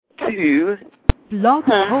to Blog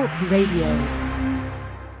Talk Radio.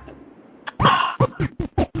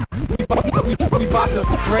 We about to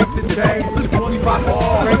break the chain. We about to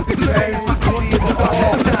break the chain.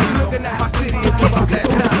 Looking at my city, it's about that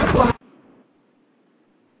time.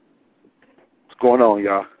 What's going on,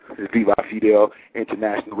 y'all? It's VIVA FIDEL,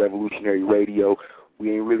 International Revolutionary Radio.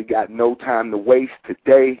 We ain't really got no time to waste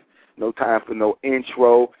today. No time for no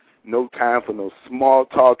intro. No time for no small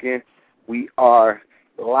talking. We are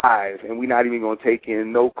live, and we're not even going to take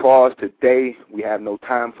in no calls today. We have no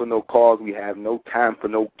time for no calls. We have no time for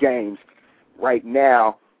no games. Right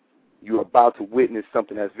now, you're about to witness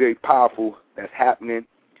something that's very powerful that's happening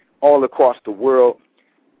all across the world.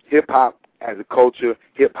 Hip-hop as a culture,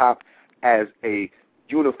 hip-hop as a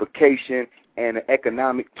unification and an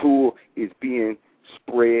economic tool is being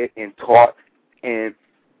spread and taught and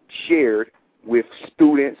shared with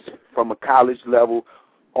students from a college level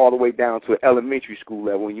all the way down to an elementary school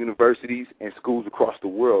level in universities and schools across the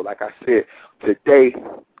world. Like I said, today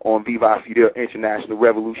on Viva Fidel International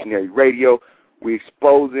Revolutionary Radio, we're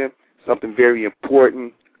exposing something very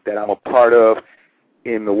important that I'm a part of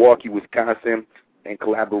in Milwaukee, Wisconsin, in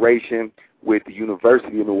collaboration with the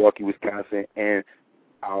University of Milwaukee, Wisconsin, and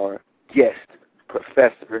our guest,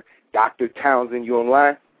 Professor Dr. Townsend. You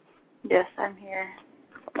online? Yes, I'm here.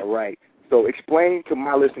 All right. So explain to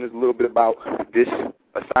my listeners a little bit about this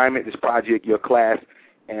assignment, this project, your class,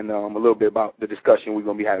 and a little bit about the discussion we're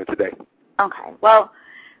going to be having today. Okay. Well,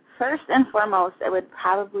 first and foremost, it would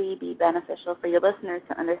probably be beneficial for your listeners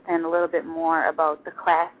to understand a little bit more about the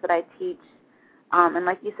class that I teach, and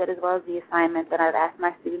like you said, as well as the assignment that I've asked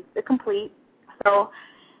my students to complete. So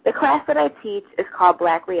the class that I teach is called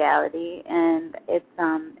Black Reality, and it's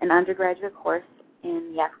an undergraduate course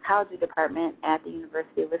in the Psychology Department at the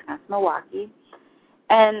University of Wisconsin-Milwaukee.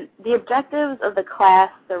 And the objectives of the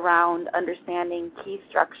class surround understanding key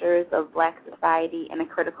structures of Black society in a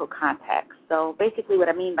critical context. So basically what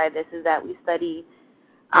I mean by this is that we study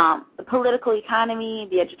the political economy,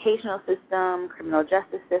 the educational system, criminal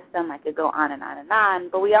justice system. I could go on and on and on.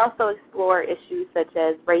 But we also explore issues such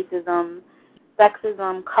as racism,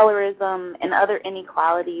 sexism, colorism, and other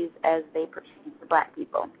inequalities as they pertain to Black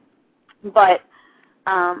people. But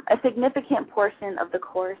a significant portion of the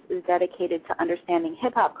course is dedicated to understanding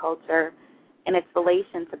hip-hop culture and its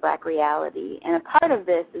relation to Black reality. And a part of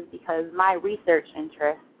this is because my research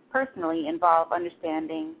interests personally involve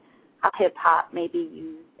understanding how hip-hop may be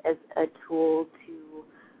used as a tool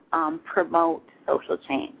to promote social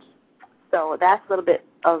change. So that's a little bit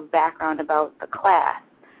of background about the class.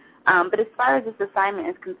 But as far as this assignment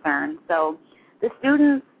is concerned, so the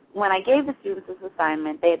students, when I gave the students this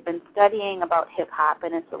assignment, they had been studying about hip-hop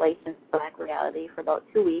and its relation to Black reality for about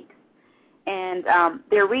 2 weeks. And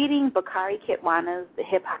they're reading Bakari Kitwana's The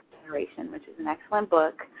Hip-Hop Generation, which is an excellent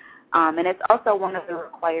book. And it's also one of the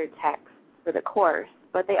required texts for the course.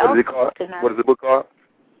 But they What is it called? What is the book called?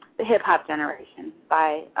 The Hip-Hop Generation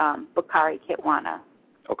by Bakari Kitwana.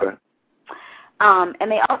 Okay.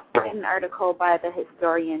 And they also read an article by the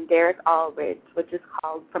historian Derek Aldridge, which is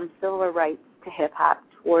called From Civil Rights to Hip-Hop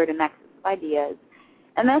Toward a Nexus of Ideas.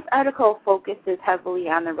 And this article focuses heavily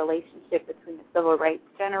on the relationship between the civil rights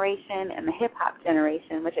generation and the hip-hop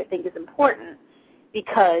generation, which I think is important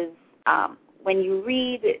because when you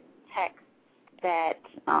read texts that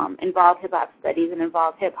involve hip-hop studies and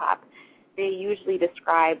involve hip-hop, they usually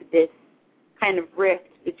describe this kind of rift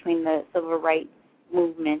between the civil rights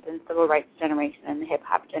movement and civil rights generation and the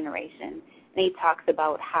hip-hop generation. And he talks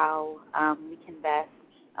about how we can best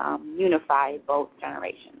unify both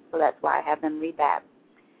generations. So that's why I have them read that.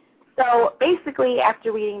 So basically,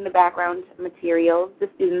 after reading the background materials, the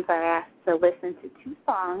students are asked to listen to 2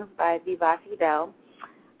 songs by Viva Fidel.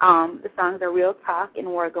 The songs are Real Talk and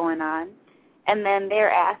War Going On. And then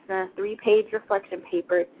they're asked in a 3-page reflection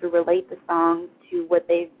paper to relate the songs to what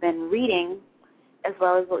they've been reading, as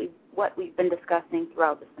well as what we've been discussing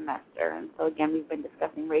throughout the semester. And so, again, we've been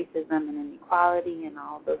discussing racism and inequality and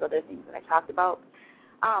all those other things that I talked about.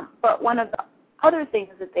 But one of the other things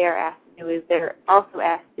that they are asked to do is they're also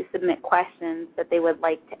asked to submit questions that they would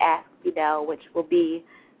like to ask Fidel, which will be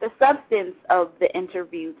the substance of the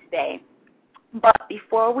interview today. But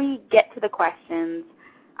before we get to the questions,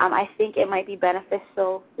 I think it might be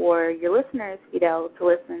beneficial for your listeners, Fidel, to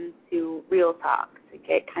listen to Real Talk to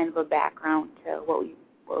get kind of a background to what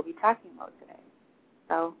we'll be talking about today.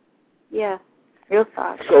 So, yeah, Real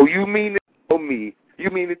Talk. So you mean to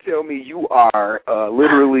tell me you are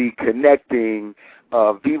literally connecting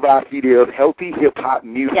Viva Fidel's healthy hip-hop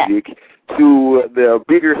music to the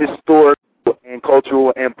bigger historical and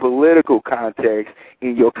cultural and political context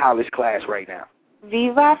in your college class right now?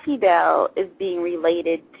 Viva Fidel is being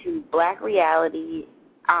related to Black reality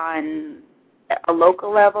on a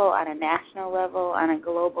local level, on a national level, on a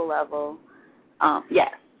global level.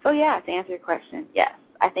 Yes. So, yeah, to answer your question, yes.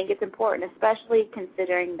 I think it's important, especially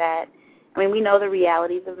considering that, I mean, we know the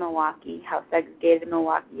realities of Milwaukee, how segregated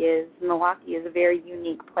Milwaukee is. Milwaukee is a very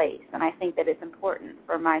unique place, and I think that it's important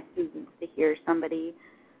for my students to hear somebody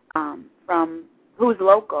from who's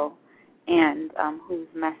local and whose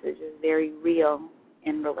message is very real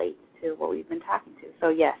and relates to what we've been talking to. So,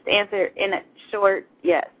 yes, to answer in a short,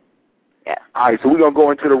 yes. Yes. All right, so we're going to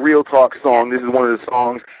go into the Real Talk song. This is one of the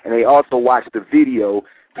songs, and they also watch the video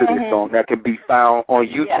to this song that can be found on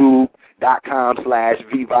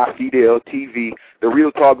YouTube.com/Viva Fidel TV. The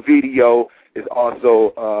Real Talk video is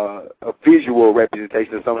also a visual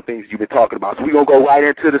representation of some of the things you've been talking about. So we're going to go right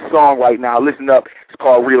into the song right now. Listen up. It's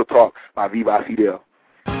called Real Talk by Viva Fidel.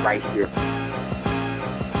 Right here.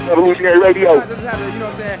 Revolutionary Radio. I just have to, you know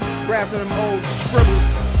what I'm saying, grab some of them old scribbles.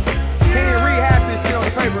 Can't even rehash this shit on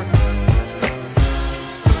the paper.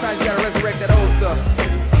 Sometimes you gotta resurrect that old stuff.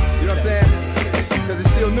 You know what I'm saying? Because it's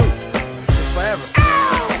still new. It's forever.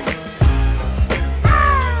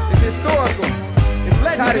 It's historical. It's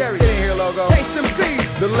legendary. Get in here, logo.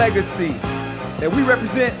 HMC. The legacy that we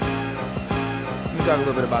represent. Let me talk a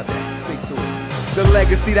little bit about that. Speak to it. The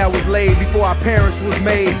legacy that was laid before our parents was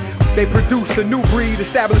made. They produced a new breed,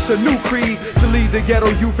 established a new creed to lead the ghetto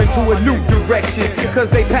youth into a new direction. Cause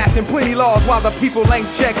they passing plenty laws while the people ain't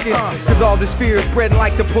checking. Cause all this fear is spreading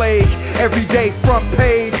like the plague. Every day front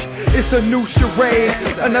page, it's a new charade.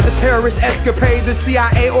 Another terrorist escapade, the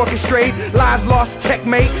CIA orchestrate. Lives lost,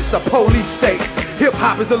 checkmate, it's a police state.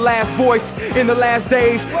 Hip-hop is the last voice in the last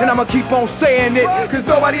days, and I'ma keep on saying it, cause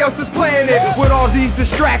nobody else is playing it. With all these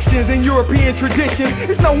distractions and European traditions,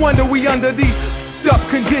 it's no wonder we under these up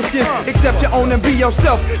conditions. Accept your own and be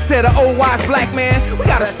yourself, said an old wise black man. We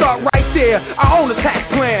gotta start right there, our own attack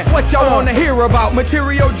plan. What y'all wanna hear about?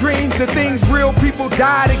 Material dreams, the things real people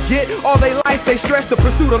die to get. All they life they stress the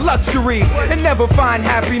pursuit of luxury and never find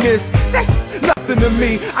happiness. That's nothing to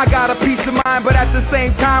me. I got a peace of mind, but at the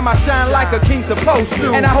same time I shine like a king supposed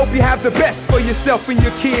to. And I hope you have the best for yourself and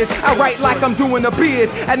your kids. I write like I'm doing a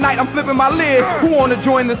bid. At night I'm flipping my lid. Who wanna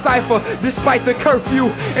join the cipher despite the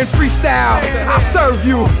curfew and freestyle? I serve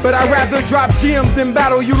you, but I'd rather drop gems than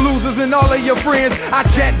battle you losers and all of your friends. I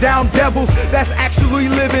jet down devils that's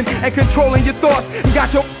actually living and controlling your thoughts and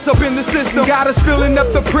got your up in the system. Got us filling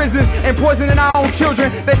up the prisons and poisoning our own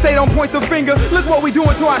children. They say don't point the finger. Look what we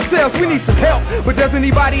doing to ourselves. We need some help, but does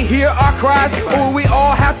anybody hear our cries? Or will we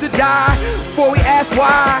all have to die before we ask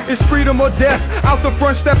why? It's freedom or death out the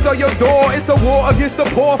front steps of your door. It's a war against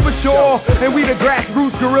the poor for sure. And we the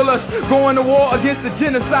grassroots guerrillas going to war against the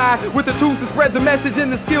genocide with the tools to spread the message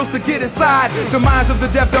and the skills to get inside the minds of the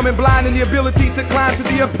deaf, dumb, and blind, and the ability to climb to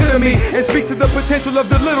the epitome and speak to the potential of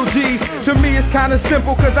the little G's. To me it's kinda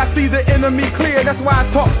simple cause I see the enemy clear. That's why I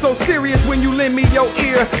talk so serious when you lend me your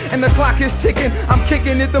ear. And the clock is ticking, I'm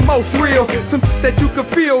kicking it the most real. Some that you can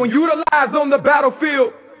feel and utilize on the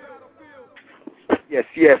battlefield.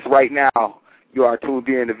 Yes, right now you are tuned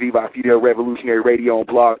in to Viva Fidel Revolutionary Radio on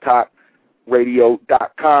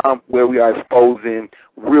blogtalkradio.com, where we are exposing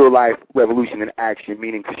real-life revolution in action,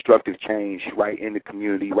 meaning constructive change right in the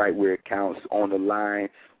community, right where it counts. On the line,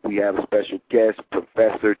 we have a special guest,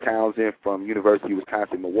 Professor Townsend from University of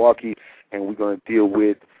Wisconsin-Milwaukee, and we're going to deal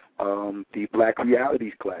with the Black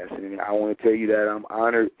Realities class. And I want to tell you that I'm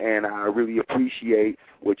honored, and I really appreciate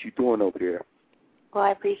what you're doing over there. Well,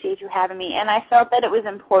 I appreciate you having me, and I felt that it was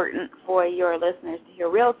important for your listeners to hear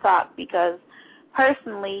Real Talk because,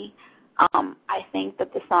 personally, I think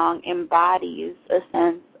that the song embodies a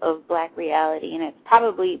sense of Black reality, and it's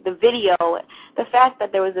probably the video, the fact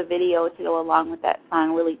that there was a video to go along with that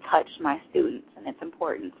song really touched my students, and it's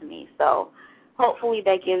important to me. So hopefully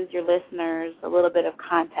that gives your listeners a little bit of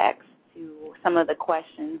context to some of the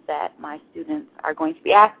questions that my students are going to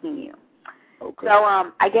be asking you. Okay.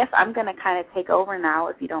 So I guess I'm going to kind of take over now,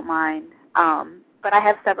 if you don't mind. But I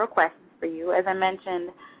have several questions for you. As I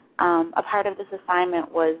mentioned, a part of this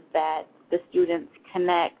assignment was that the students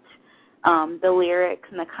connect the lyrics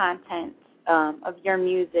and the content of your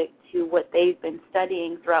music to what they've been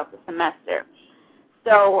studying throughout the semester.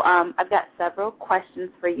 So I've got several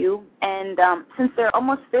questions for you. And since there are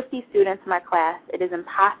almost 50 students in my class, it is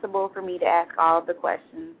impossible for me to ask all of the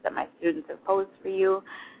questions that my students have posed for you.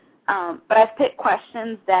 But I've picked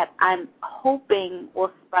questions that I'm hoping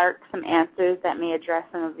will spark some answers that may address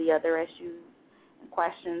some of the other issues and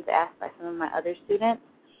questions asked by some of my other students.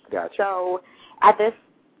 Gotcha. So at this,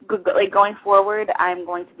 going forward, I'm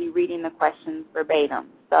going to be reading the questions verbatim.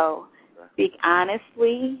 So speak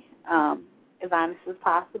honestly as honest as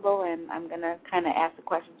possible, and I'm going to kind of ask the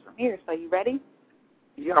questions from here. So you ready?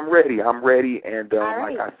 Yeah, I'm ready. And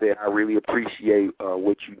right. like I said, I really appreciate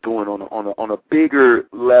what you're doing on a bigger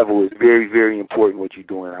level. It's very, very important what you're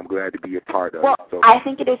doing. I'm glad to be a part of it. So. I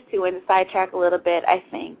think it is too. And to sidetrack a little bit, I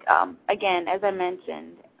think, again, as I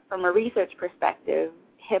mentioned, from a research perspective,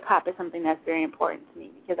 hip-hop is something that's very important to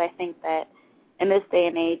me because I think that in this day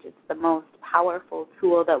and age, it's the most powerful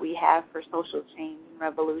tool that we have for social change and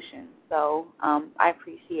revolution. So I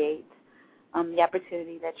appreciate the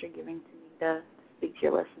opportunity that you're giving to me to speak to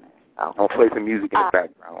your listeners. So, I'll play some music in the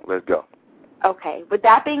background. Let's go. Okay. With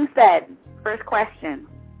that being said, first question.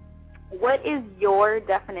 What is your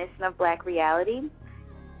definition of Black reality?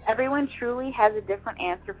 Everyone truly has a different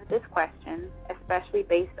answer for this question, especially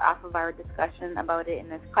based off of our discussion about it in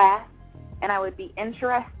this class, and I would be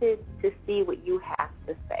interested to see what you have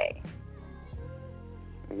to say.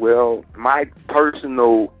 Well, my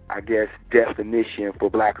personal, I guess, definition for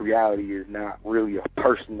Black reality is not really a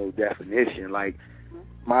personal definition. Like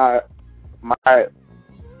my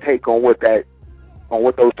take on what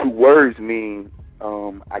those two words mean,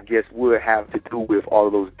 I guess would have to do with all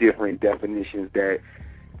of those different definitions that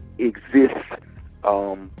exist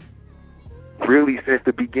really since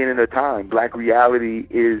the beginning of time. Black reality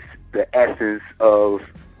is the essence of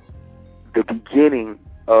the beginning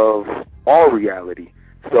of all reality.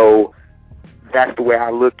 So that's the way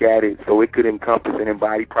I look at it. So it could encompass and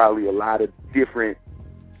embody probably a lot of different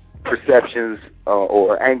perceptions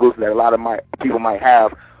or angles that a lot of people might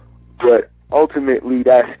have, but ultimately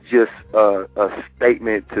that's just a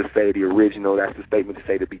statement to say the original. That's a statement to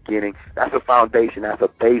say the beginning. That's a foundation. That's a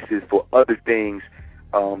basis for other things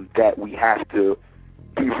that we have to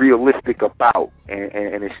be realistic about,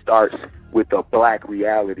 and it starts with a Black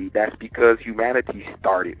reality. That's because humanity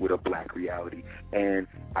started with a Black reality, and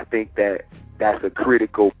I think that that's a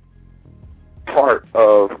critical part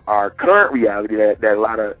of our current reality, that a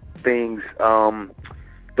lot of things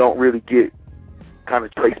don't really get kind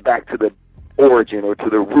of traced back to the origin or to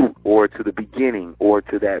the root or to the beginning or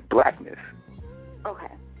to that Blackness.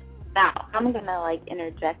 Okay. Now, I'm going to,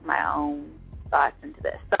 interject my own thoughts into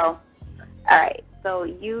this. So, all right. So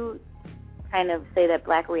you kind of say that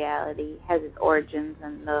Black reality has its origins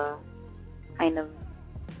and the kind of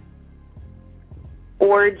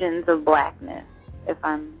origins of Blackness, if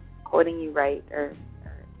I'm quoting you right or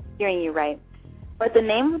hearing you right. But the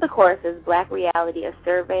name of the course is Black Reality, a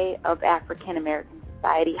Survey of African American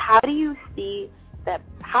Society. How do you see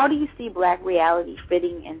Black reality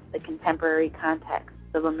fitting into the contemporary context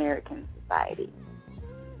of American society?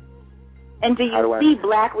 And do you see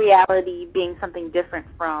Black reality being something different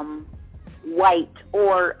from white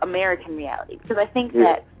or American reality? Because I think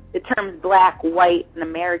that the terms Black, white, and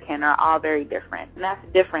American are all very different, and that's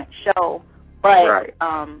a different show. But,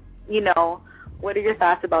 what are your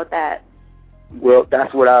thoughts about that? Well,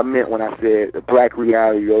 that's what I meant when I said the Black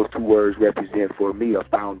reality. Those two words represent for me a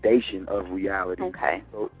foundation of reality. Okay.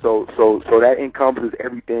 So that encompasses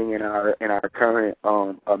everything in our current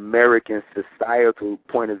American societal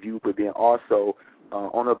point of view, but then also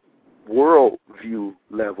on a world view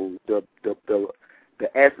level, the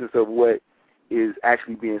essence of what is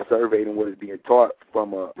actually being surveyed and what is being taught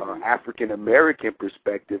from a African American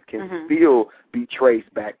perspective can still be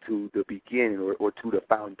traced back to the beginning or to the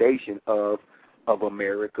foundation of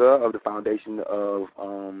America, of the foundation of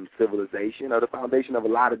civilization, of the foundation of a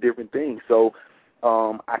lot of different things. So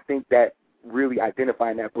I think that really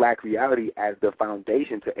identifying that Black reality as the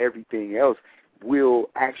foundation to everything else will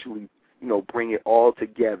actually, bring it all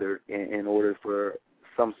together in order for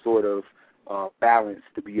some sort of balance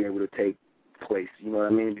to be able to take place. You know what I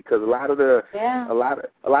mean? Because a lot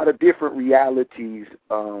of different realities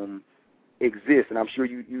exist, and I'm sure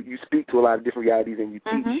you speak to a lot of different realities, and you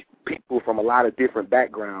teach people from a lot of different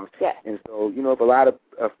backgrounds. Yeah. And so,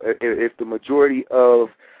 if the majority of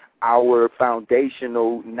our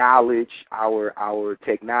foundational knowledge, our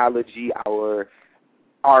technology, our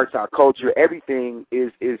arts, our culture, everything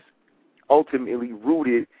is ultimately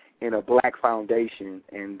rooted in a Black foundation,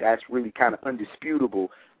 and that's really kind of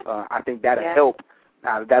undisputable. I think that'll help.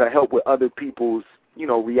 That'll help with other people's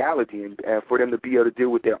reality, and for them to be able to deal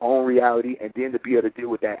with their own reality, and then to be able to deal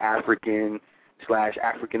with that African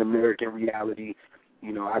American reality.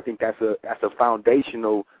 I think that's a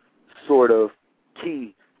foundational sort of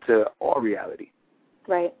key to all reality.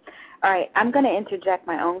 Right. All right. I'm going to interject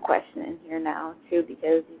my own question in here now too,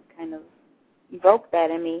 because you kind of evoked that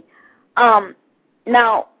in me.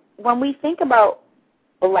 Now, when we think about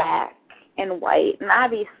Black and white, and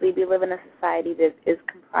obviously we live in a society that is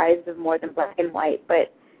comprised of more than Black and white,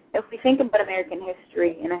 but if we think about American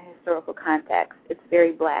history in a historical context, it's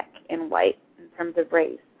very Black and white. terms of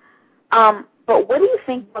race. But what do you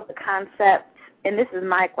think about the concept, and this is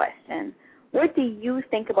my question, what do you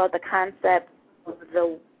think about the concept of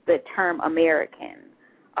the term American?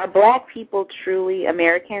 Are black people truly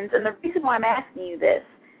Americans? And the reason why I'm asking you this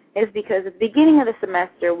is because at the beginning of the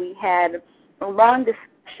semester we had a long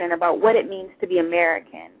discussion about what it means to be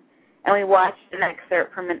American. And we watched an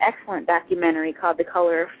excerpt from an excellent documentary called The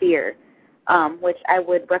Color of Fear, which I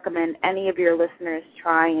would recommend any of your listeners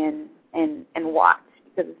try and watch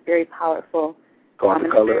because it's very powerful. Called The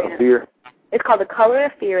Color of Fear? It's called The Color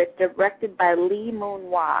of Fear. It's directed by Lee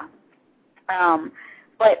Moon-Wah.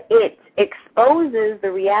 But it exposes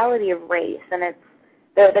the reality of race, and it's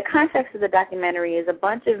the context of the documentary is a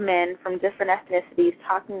bunch of men from different ethnicities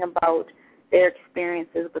talking about their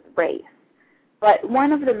experiences with race. But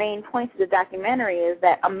one of the main points of the documentary is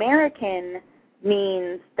that American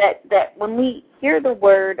means that when we hear the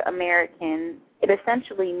word American, it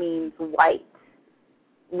essentially means white.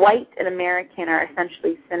 White and American are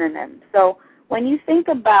essentially synonyms. So when you think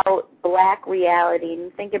about black reality and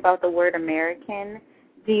you think about the word American,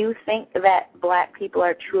 do you think that black people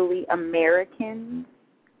are truly Americans?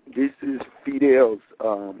 This is Fidel's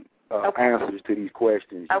answers to these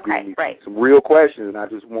questions. Okay, right. Some real questions, and I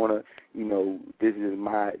just want to,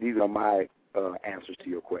 these are my answers to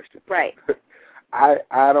your question. Right. I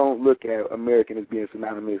don't look at American as being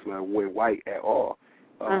synonymous with white at all.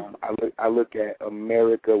 I look at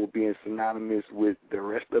America with being synonymous with the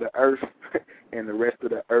rest of the earth, and the rest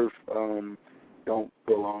of the earth don't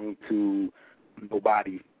belong to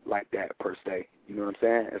nobody like that per se. You know what I'm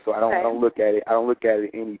saying? And so I don't look at it. I don't look at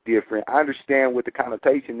it any different. I understand what the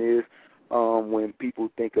connotation is when people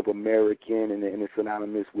think of American and it's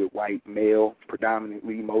synonymous with white male,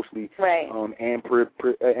 predominantly, mostly, right? And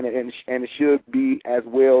it should be as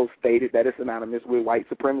well stated that it's synonymous with white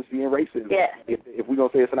supremacy and racism. Yeah. If we're gonna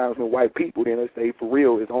say it's synonymous with white people, then let's say for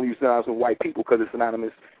real, it's only synonymous with white people because it's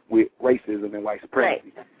synonymous with racism and white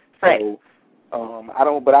supremacy. Right. So I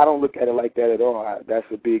don't look at it like that at all. That's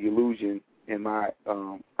a big illusion in my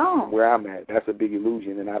where I'm at. That's a big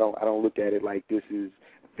illusion, and I don't look at it like this is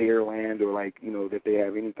their land or like that they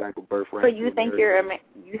have any type of birthright. So you think you're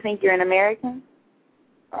an American?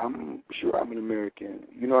 I'm sure I'm an American.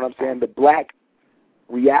 You know what I'm saying? The black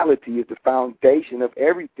reality is the foundation of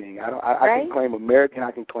everything. I can claim American.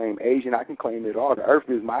 I can claim Asian. I can claim it all. The earth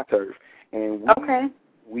is my turf, and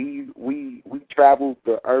we traveled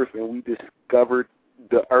the earth and we discovered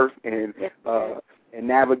the earth and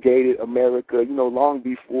navigated America, long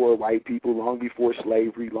before white people, long before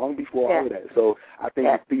slavery, long before all of that. So I think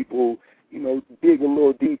if people, dig a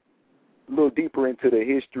little deeper into the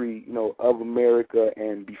history, of America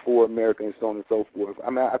and before America and so on and so forth. I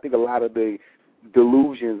mean, I think a lot of the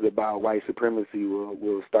delusions about white supremacy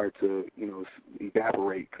will start to,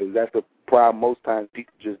 evaporate because that's the problem. Most times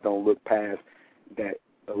people just don't look past that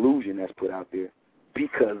illusion that's put out there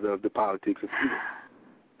because of the politics of fear.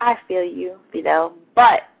 I feel you, Fidel.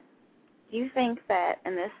 But do you think that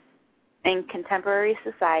in contemporary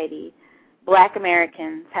society, black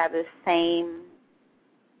Americans have the same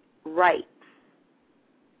rights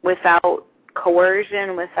without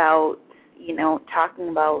coercion, without, talking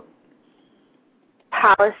about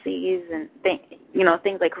policies and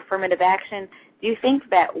things like affirmative action? Do you think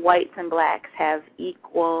that whites and blacks have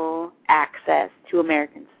equal access to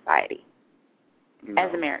American society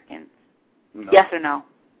as Americans? No. Yes or no?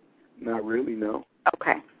 Not really, no.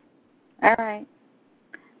 Okay. All right.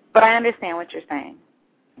 But I understand what you're saying.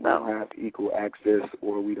 We don't have equal access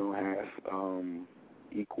or we don't have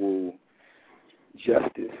equal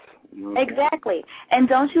justice. Exactly. And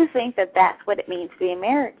don't you think that that's what it means to be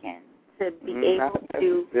American? To be able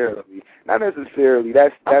to... Not necessarily.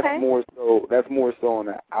 That's more so. That's more so on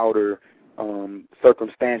the outer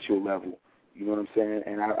circumstantial level. You know what I'm saying?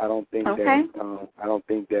 And I don't think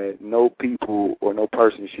that no people or no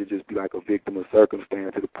person should just be like a victim of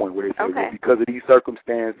circumstance to the point where they say, well, because of these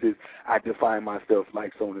circumstances, I define myself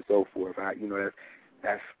like so on and so forth.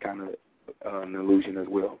 That's kind of an illusion as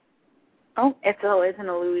well. Oh, it's always an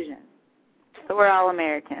illusion. So we're all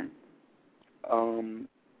Americans.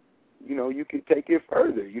 You can take it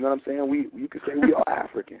further. You know what I'm saying? You could say we are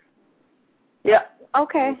African. Yeah.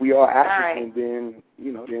 Okay. If we are African, then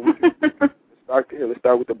then we can start there. Let's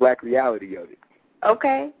start with the black reality of it.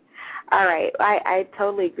 Okay. All right. I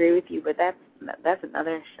totally agree with you, but that's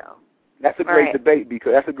another show. That's a great debate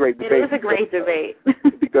because that's a great debate. It is a great debate.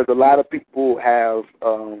 Because a lot of people have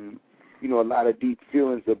a lot of deep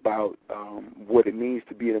feelings about what it means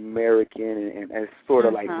to be an American and sort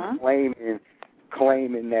of like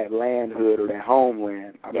claiming that landhood or that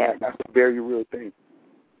homeland. I mean, that's a very real thing.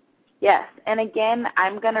 Yes, and again,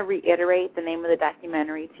 I'm going to reiterate the name of the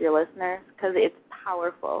documentary to your listeners because it's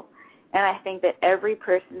powerful. And I think that every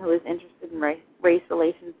person who is interested in race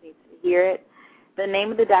relations needs to hear it. The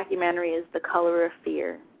name of the documentary is The Color of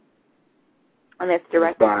Fear, and it's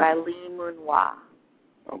directed by Lee Moon-Wah.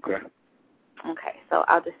 Okay. Okay, so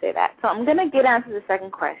I'll just say that. So I'm going to get on to the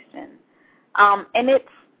second question, and it's,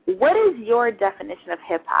 what is your definition of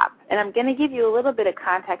hip-hop? And I'm going to give you a little bit of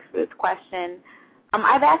context for this question.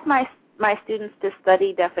 I've asked my students to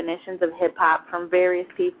study definitions of hip-hop from various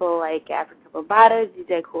people like Africa Bambaataa,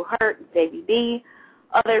 DJ Kool Herc, Davey B,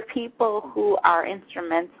 other people who are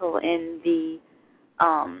instrumental in the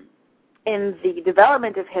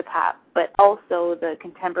development of hip-hop, but also the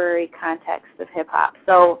contemporary context of hip-hop.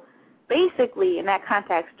 So basically, in that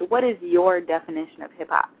context, what is your definition of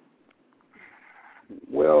hip-hop?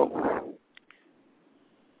 Well,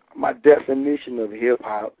 my definition of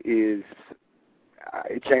hip-hop is,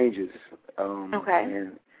 it changes. Okay.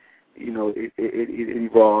 And, you know, it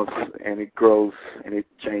evolves and it grows and it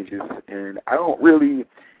changes. And I don't really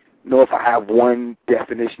know if I have one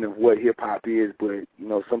definition of what hip-hop is, but, you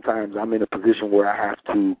know, sometimes I'm in a position where I have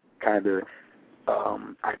to kind of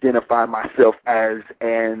identify myself as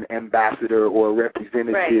an ambassador or a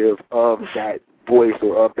representative of that voice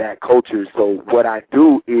or of that culture. So what I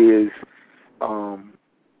do is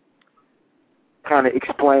kind of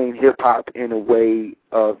explain hip-hop in a way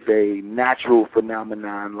of a natural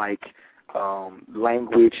phenomenon, like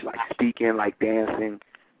language, like speaking, like dancing.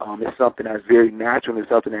 It's something that's very natural, and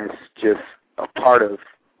it's something that's just a part of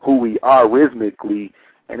who we are rhythmically,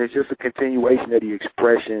 and it's just a continuation of the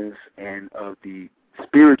expressions and of the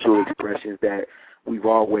spiritual expressions that we've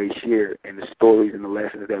always shared, and the stories and the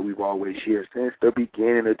lessons that we've always shared since the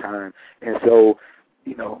beginning of time. And so,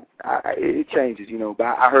 you know, it changes, you know.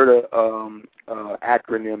 But I heard a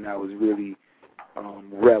acronym that was really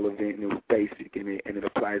relevant, and it was basic, and it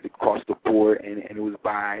applies across the board, and it was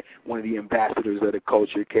by one of the ambassadors of the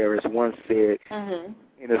culture. Karis once said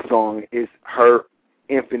in a song, "It's her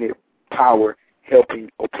infinite power helping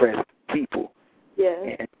oppressed people." Yeah.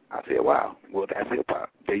 And I said, wow, well, that's hip-hop.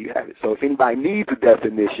 There you have it. So if anybody needs a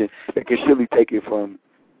definition, they can surely take it from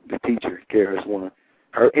the teacher, Karis one.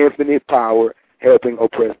 Her infinite power helping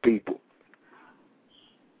oppressed people.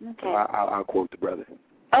 Okay. So I'll quote the brother.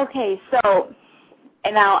 Okay, so,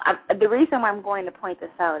 and now the reason why I'm going to point this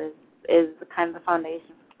out is kind of the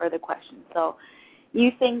foundation for further questions. So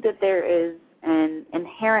you think that there is an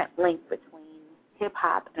inherent link between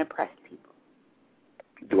hip-hop and oppressed people?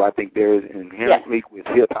 Do I think there is an inherent link with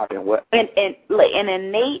hip-hop and what? An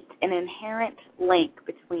inherent link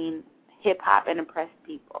between hip-hop and oppressed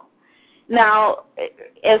people. Now,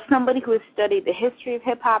 as somebody who has studied the history of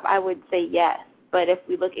hip-hop, I would say yes. But if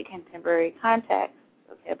we look at contemporary context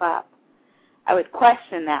of hip-hop, I would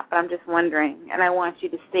question that. But I'm just wondering, and I want you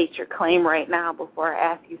to state your claim right now before I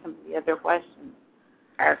ask you some of the other questions.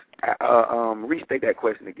 Restate that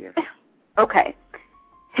question again. Okay.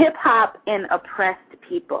 Hip-hop and oppressed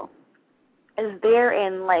people. Is there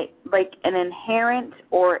like an inherent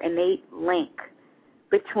or innate link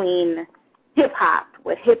between hip-hop,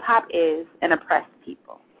 what hip-hop is, and oppressed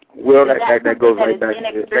people? Well, that goes right back.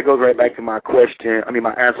 That goes right back to my question. I mean,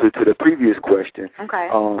 my answer to the previous question. Okay.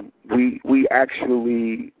 We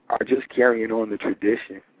actually are just carrying on the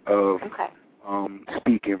tradition of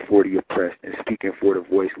speaking for the oppressed and speaking for the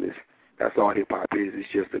voiceless. That's all hip-hop is. It's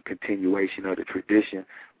just a continuation of the tradition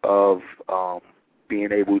of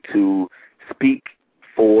being able to speak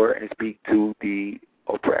for and speak to the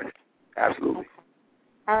oppressed. Absolutely.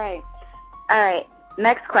 All right.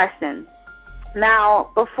 Next question.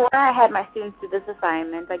 Now, before I had my students do this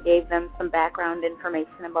assignment, I gave them some background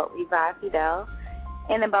information about VIVA FIDEL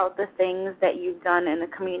and about the things that you've done in the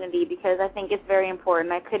community, because I think it's very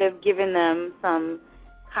important. I could have given them some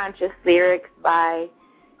conscious lyrics by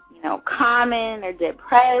Common or Dead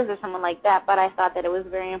Prez or someone like that, but I thought that it was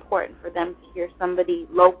very important for them to hear somebody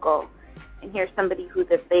local and hear somebody who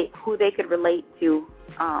they could relate to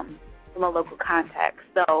from a local context.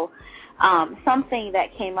 So something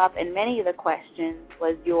that came up in many of the questions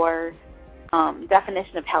was your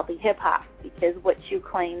definition of healthy hip-hop, because what you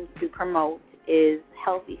claim to promote is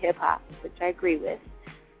healthy hip-hop, which I agree with.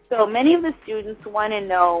 So many of the students want to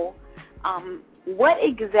know what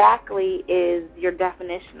exactly is your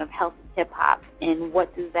definition of healthy hip-hop, and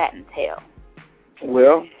what does that entail?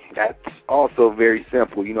 Well, that's also very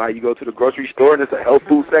simple. You know how you go to the grocery store and it's a health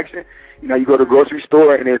food section? You know, you go to the grocery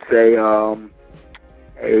store and it's a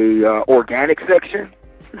organic section.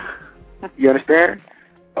 You understand?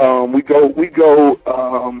 We go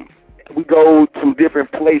to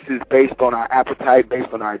different places based on our appetite,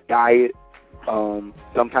 based on our diet.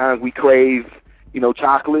 Sometimes we crave,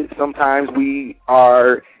 chocolate. Sometimes we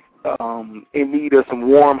are in need of some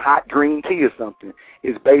warm, hot green tea or something.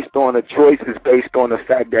 It's based on a choice. It's based on the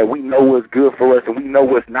fact that we know what's good for us and we know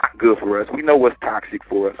what's not good for us. We know what's toxic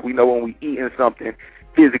for us. We know when we eating something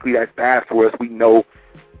physically that's bad for us, we know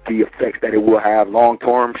the effects that it will have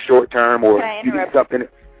long-term, short-term, or you eat something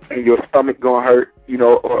and your stomach going to hurt,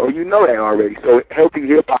 or you know that already. So healthy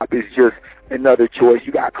hip-hop is just another choice.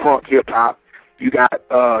 You got crunk hip-hop. You got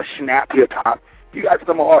snap hip-hop. You got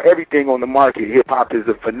everything on the market. Hip-hop is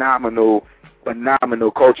a phenomenal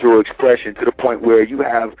cultural expression to the point where you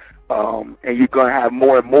have, and you're going to have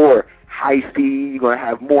more and more hyphy. You're going to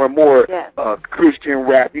have more and more Christian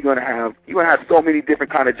rap. You're going to have so many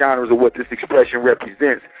different kind of genres of what this expression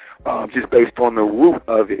represents, just based on the root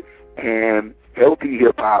of it. And healthy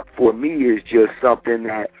hip-hop, for me, is just something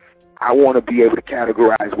that I want to be able to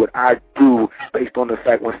categorize what I do based on the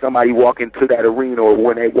fact when somebody walk into that arena or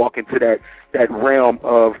when they walk into that realm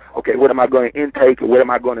of, okay, what am I going to intake or what am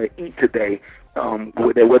I going to eat today?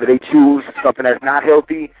 Whether they choose something that's not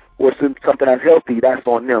healthy or something that's healthy, that's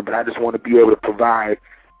on them. But I just want to be able to provide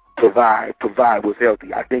what's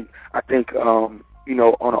healthy. I think on an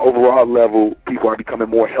overall level, people are becoming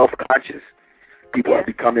more health conscious. People are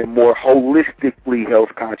becoming more holistically health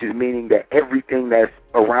conscious, meaning that everything that's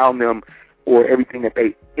around them or everything that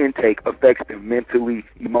they intake affects them mentally,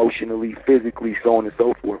 emotionally, physically, so on and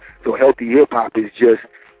so forth. So healthy hip-hop is just,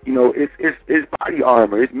 it's body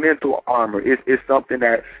armor, it's mental armor. It's something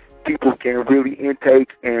that people can really intake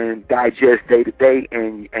and digest day to day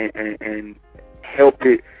and help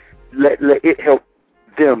it, let it help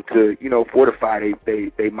them to, fortify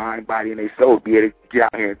their mind, body, and their soul, be able to get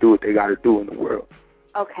out here and do what they got to do in the world.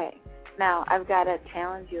 Okay. Now, I've got to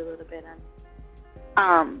challenge you a little bit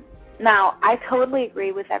on. Now, I totally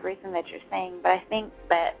agree with everything that you're saying, but I think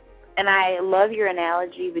that, and I love your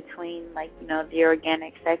analogy between, the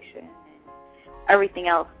organic section and everything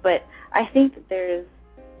else, but I think that there's,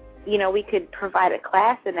 we could provide a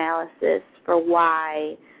class analysis for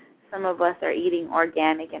why some of us are eating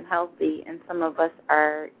organic and healthy, and some of us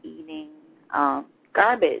are eating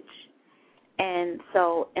garbage. And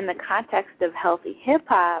so in the context of healthy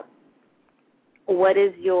hip-hop, what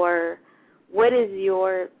is your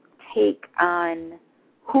take on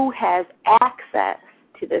who has access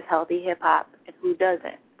to this healthy hip-hop and who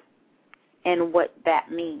doesn't, and what that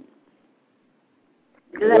means?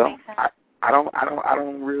 Does that make sense? I don't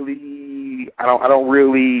really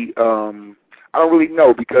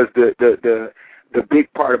know, because the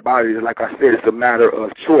big part about it is, like I said, it's a matter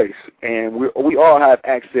of choice, and we all have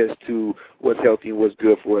access to what's healthy and what's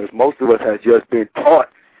good for us. Most of us have just been taught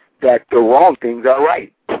that the wrong things are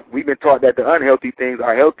right. We've been taught that the unhealthy things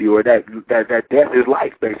are healthy, or that death is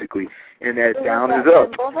life, basically, and that down is up.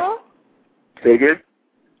 Simple, though? Say again?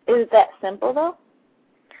 Is that simple, though?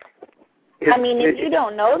 If you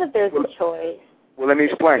don't know that there's a choice. Well, let me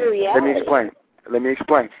explain. Let me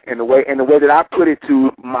explain. And the way that I put it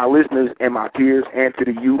to my listeners and my peers and to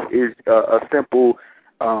the youth is a simple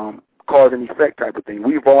cause and effect type of thing.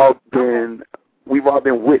 We've all been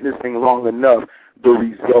witnessing long enough the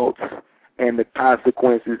results and the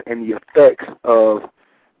consequences and the effects of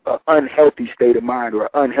an unhealthy state of mind or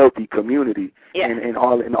an unhealthy community, and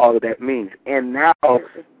all of that means. And now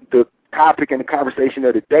the topic and the conversation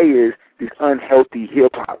of the day is this unhealthy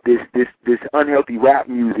hip-hop, this unhealthy rap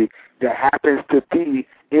music that happens to be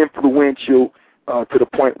influential to the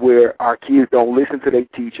point where our kids don't listen to their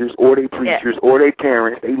teachers or their preachers or their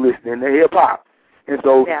parents. They listen to hip-hop. And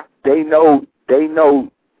so they know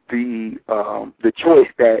the choice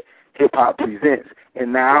that hip-hop presents.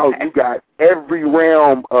 And now you got every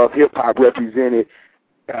realm of hip-hop represented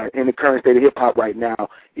in the current state of hip-hop right now.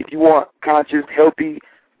 If you want conscious, healthy,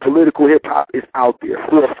 political hip-hop, is out there,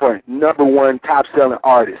 forefront, number one, top-selling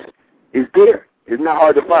artist is there. It's not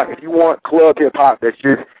hard to find. If you want club hip-hop that's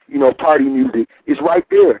just, party music, it's right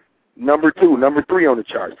there, number 2, number 3 on the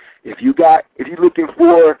charts. If you're looking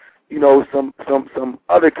for, some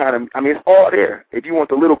other kind of, it's all there. If you want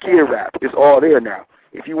the little kid rap, it's all there now.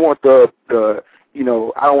 If you want the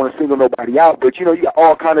I don't want to single nobody out, but, you got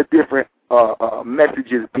all kind of different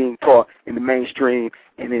messages being taught in the mainstream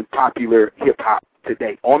and in popular hip-hop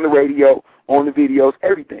today, on the radio, on the videos,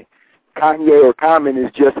 everything. Kanye or Common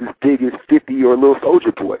is just as big as 50 or Lil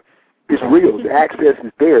Soulja Boy. It's real. The access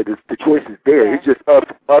is there. The choice is there. It's just up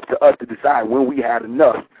to us to decide when we had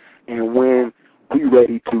enough and when we're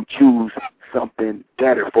ready to choose something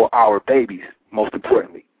better for our babies, most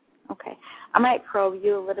importantly. Okay. I might probe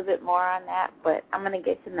you a little bit more on that, but I'm going to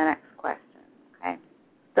get to the next question, okay?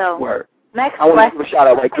 So, Next I want to give a shout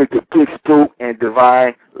out right quick to Big Spook and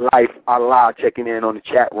Divine Life Allah checking in on the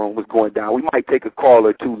chat room. What's going down? We might take a call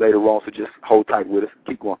or two later on, so just hold tight with us.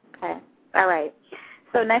 Keep going. Okay. All right.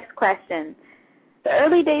 So next question. The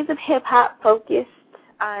early days of hip-hop focused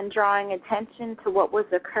on drawing attention to what was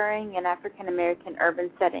occurring in African-American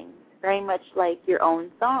urban settings, very much like your own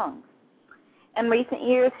songs. In recent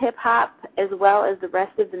years, hip-hop, as well as the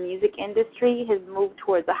rest of the music industry, has moved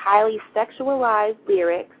towards a highly sexualized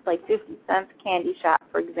lyrics, like 50 Cent's Candy Shop,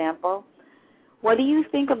 for example. What do you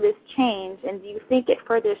think of this change, and do you think it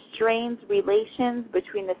further strains relations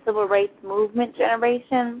between the civil rights movement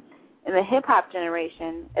generation and the hip-hop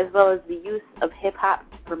generation, as well as the use of hip-hop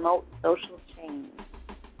to promote social change?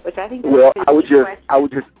 Which I think I would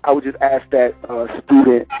just ask that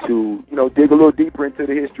student to, dig a little deeper into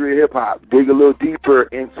the history of hip hop, dig a little deeper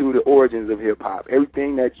into the origins of hip hop.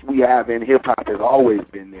 Everything that we have in hip hop has always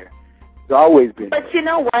been there. It's always been there. But you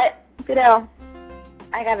know what, Fidel?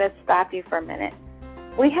 I gotta stop you for a minute.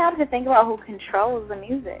 We have to think about who controls the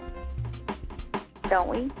music, don't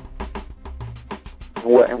we?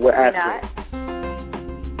 What aspect?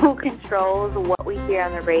 Who controls what we hear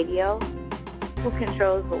on the radio? Who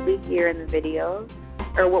controls what we hear in the videos,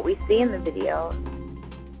 or what we see in the videos?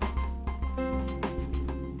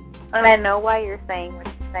 And I know why you're saying what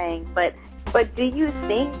you're saying, but do you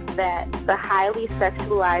think that the highly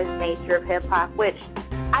sexualized nature of hip-hop, which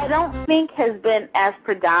I don't think has been as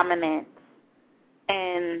predominant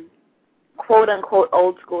in quote-unquote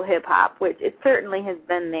old-school hip-hop, which it certainly has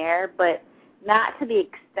been there, but not to the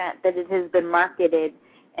extent that it has been marketed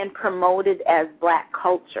and promoted as black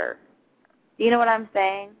culture? Do you know what I'm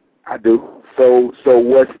saying? I do. So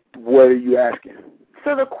what are you asking?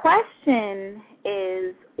 So the question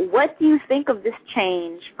is, what do you think of this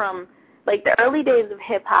change from, like, the early days of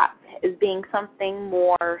hip-hop as being something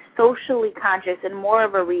more socially conscious and more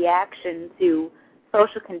of a reaction to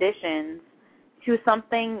social conditions, to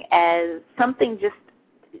something just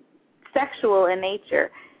sexual in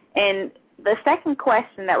nature? And the second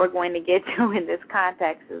question that we're going to get to in this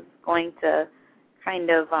context is going to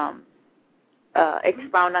kind of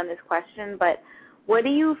expound on this question, but what do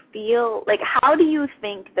you feel, like, how do you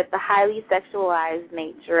think that the highly sexualized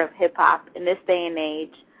nature of hip-hop in this day and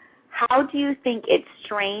age, how do you think it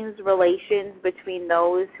strains relations between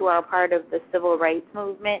those who are part of the civil rights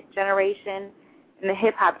movement generation and the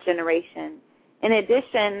hip-hop generation? In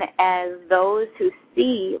addition, as those who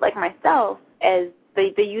see, like myself, as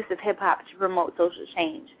the use of hip-hop to promote social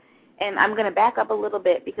change. And I'm going to back up a little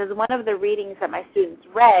bit, because one of the readings that my students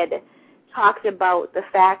read talked about the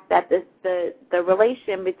fact that the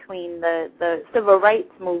relation between the civil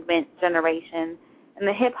rights movement generation and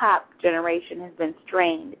the hip-hop generation has been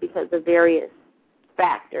strained because of various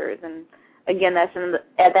factors. And, again, that's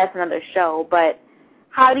another show. But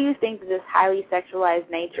how do you think this highly sexualized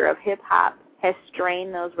nature of hip-hop has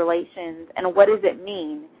strained those relations, and what does it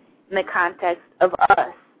mean in the context of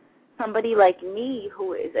us, somebody like me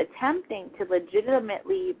who is attempting to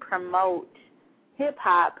legitimately promote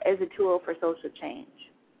hip-hop as a tool for social change?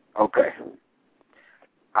 Okay.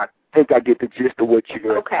 I think I get the gist of what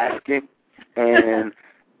you're asking. And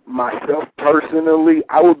myself personally,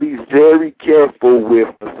 I would be very careful with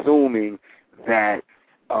assuming that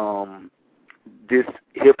this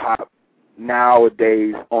hip-hop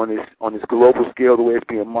nowadays on this global scale, the way it's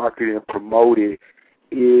being marketed and promoted,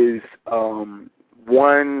 is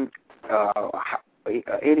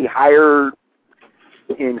any higher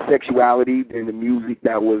in sexuality than the music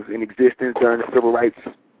that was in existence during the civil rights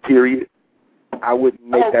period. I wouldn't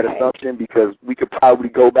make that assumption, because we could probably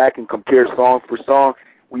go back and compare song for song.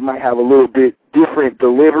 We might have a little bit different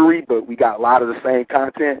delivery, but we got a lot of the same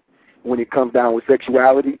content when it comes down with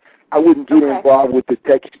sexuality. I wouldn't get involved with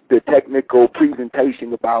the technical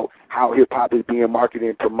presentation about how hip-hop is being marketed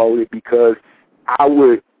and promoted, because I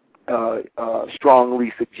would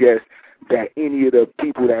strongly suggest that any of the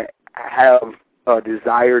people that have a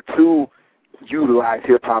desire to utilize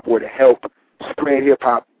hip-hop or to help spread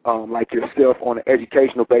hip-hop like yourself on an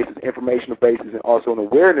educational basis, informational basis, and also an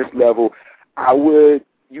awareness level, I would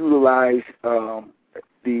utilize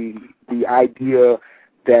the idea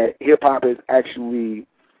that hip-hop has actually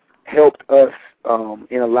helped us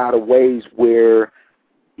in a lot of ways where,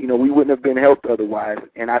 we wouldn't have been helped otherwise.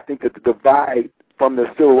 And I think that the divide from the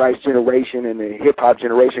civil rights generation and the hip-hop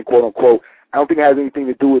generation, quote-unquote, I don't think it has anything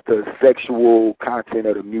to do with the sexual content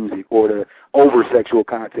of the music or the over-sexual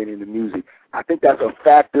content in the music. I think that's a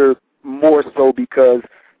factor more so because,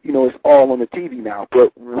 it's all on the TV now.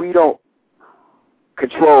 But we don't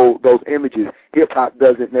control those images. Hip-hop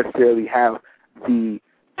doesn't necessarily have the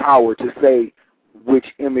power to say which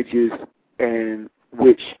images and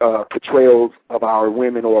which portrayals of our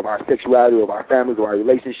women or of our sexuality or of our families or our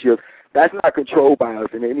relationships, that's not controlled by us.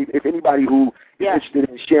 And if anybody who is interested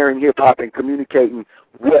in sharing hip-hop and communicating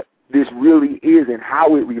what this really is and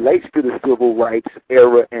how it relates to the civil rights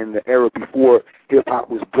era and the era before hip-hop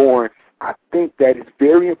was born, I think that it's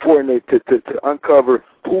very important to uncover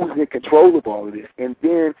who's in control of all of this. And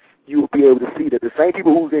then you'll be able to see that the same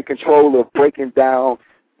people who's in control of breaking down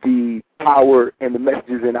the power and the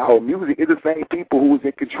messages in our music is the same people who's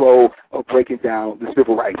in control of breaking down the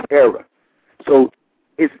civil rights era. So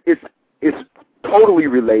it's totally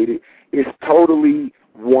related. It's totally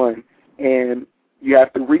one. And you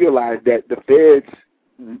have to realize that the feds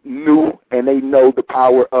knew and they know the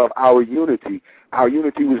power of our unity. Our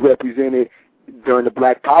unity was represented during the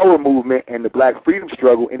Black Power movement and the Black freedom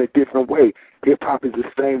struggle in a different way. Hip-hop is the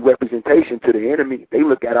same representation to the enemy. They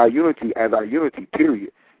look at our unity as our unity,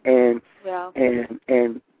 period. And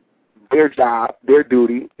their job, their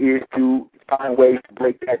duty is to find ways to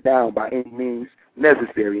break that down by any means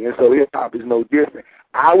necessary. And so hip-hop is no different.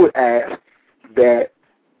 I would ask that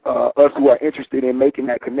us who are interested in making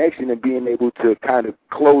that connection and being able to kind of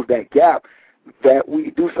close that gap, that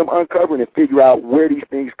we do some uncovering and figure out where these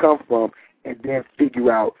things come from and then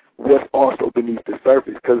figure out what's also beneath the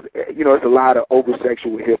surface. Because, you know, it's a lot of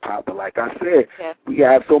over-sexual hip-hop. But like I said, we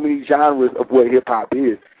have so many genres of what hip-hop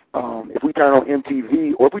is. If we turn on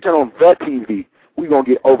MTV or if we turn on the TV, we're going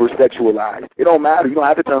to get over-sexualized. It don't matter. You don't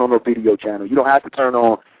have to turn on a video channel. You don't have to turn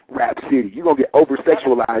on Rap City. You're going to get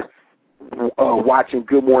over-sexualized watching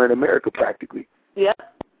Good Morning America practically. Yep.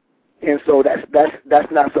 And so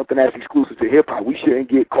that's not something that's exclusive to hip-hop. We shouldn't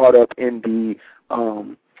get caught up in the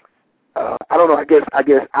I don't know. I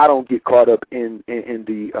guess I don't get caught up in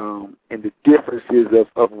the differences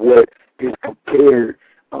of what is compared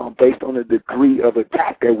based on the degree of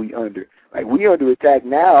attack that we under. Like we under attack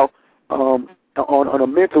now on a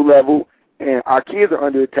mental level, and our kids are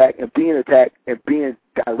under attack and being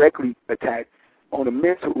directly attacked on a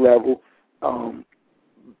mental level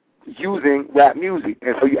using rap music.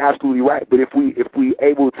 And so you're absolutely right. But if we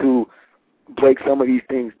able to break some of these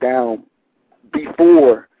things down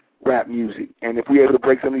before rap music, and if we're able to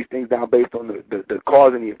break some of these things down based on the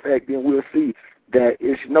cause and the effect, then we'll see that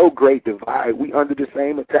it's no great divide. We under the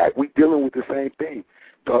same attack. We dealing with the same thing.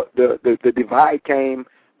 The divide came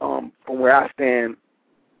from where I stand.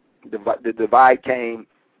 The divide came,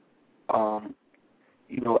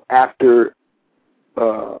 after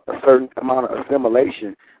a certain amount of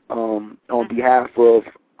assimilation on behalf of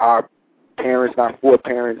our parents, our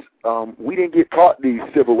foreparents. We didn't get taught the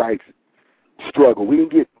civil rights struggle. We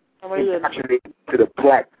didn't get indoctrinated to the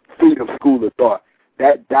Black freedom school of thought.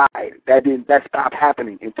 That died. That stopped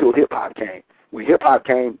happening until hip-hop came. When hip-hop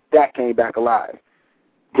came, that came back alive.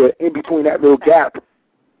 But in between that little gap,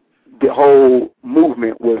 the whole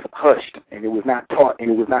movement was hushed, and it was not taught, and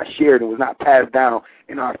it was not shared, and it was not passed down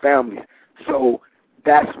in our families. So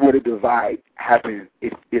that's where the divide happened.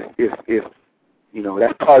 If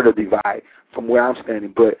that's part of the divide from where I'm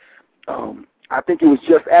standing. But I think it was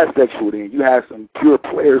just as sexual then. You had some pure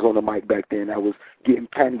players on the mic back then that was getting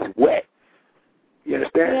panties wet. You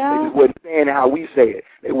understand? Yeah. They just wasn't saying it how we say it.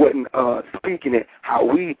 They wasn't speaking it how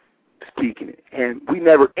we speaking it. And we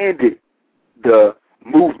never ended the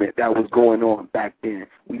movement that was going on back then.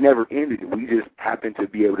 We never ended it. We just happened to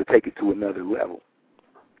be able to take it to another level.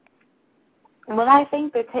 Well, I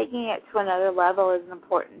think that taking it to another level is an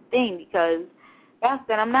important thing because back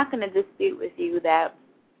then, I'm not going to dispute with you that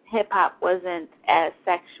hip-hop wasn't as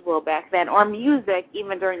sexual back then, or music,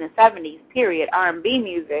 even during the 70s, period, R&B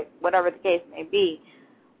music, whatever the case may be,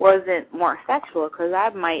 wasn't more sexual, because I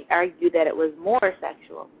might argue that it was more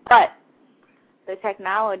sexual. But the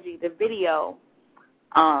technology, the video,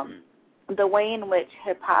 the way in which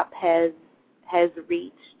hip-hop has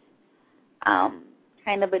reached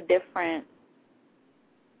kind of a different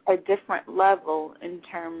level in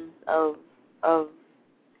terms of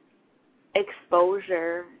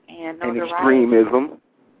exposure and notoriety. Extremism.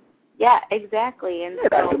 Yeah, exactly. And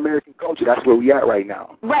that's American culture. That's where we at right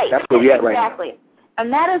now. Right. That's where we at right now. Exactly.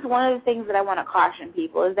 And that is one of the things that I want to caution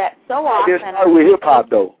people is that so often. It started with hip-hop,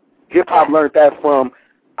 though. Hip-hop learned that from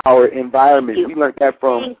our environment. We learned that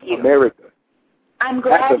from America. I'm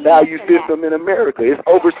glad that's a value system in America. It's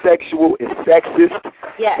over-sexual, it's sexist,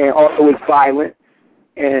 and also it's violent.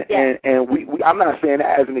 And we I'm not saying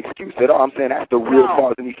that as an excuse at all. I'm saying that's the real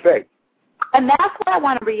cause and effect. And that's what I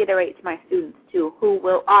want to reiterate to my students, too, who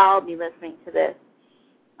will all be listening to this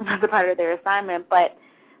as a part of their assignment. But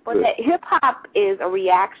that hip-hop is a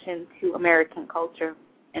reaction to American culture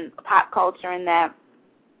and pop culture, and that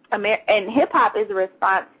and hip-hop is a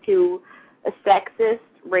response to a sexist,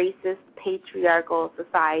 racist, patriarchal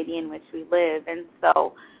society in which we live. And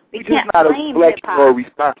so we just can't not blame a reflection hip-hop. or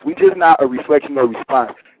response. We just not a reflection or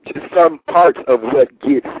response. Just some parts of what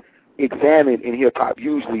gets examined in hip-hop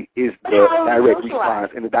usually is the direct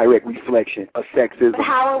response and the direct reflection of sexism,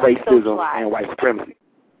 racism, and white supremacy.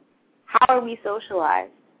 How are we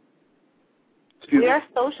socialized? Excuse we me? are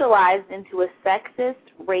socialized into a sexist,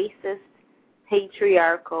 racist,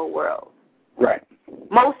 patriarchal world. Right.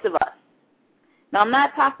 Most of us. Now, I'm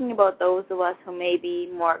not talking about those of us who may be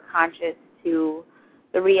more conscious to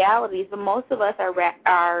the realities, but most of us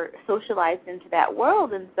are socialized into that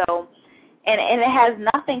world, and so, and it has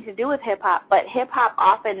nothing to do with hip-hop, but hip-hop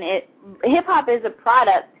hip-hop is a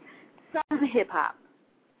product, some hip-hop,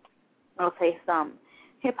 I'll say some,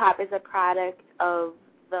 hip-hop is a product of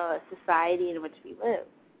the society in which we live.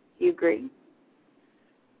 Do you agree?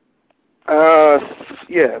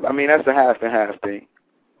 Yeah, I mean, that's a half and half thing.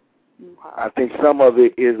 Okay. I think some of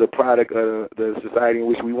it is a product of the society in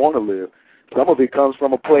which we want to live. Some of it comes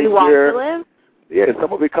from a place where,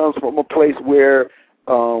 some of it comes from a place where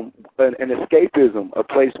an escapism, a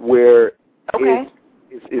place where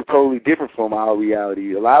it's totally different from our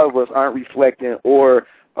reality. A lot of us aren't reflecting or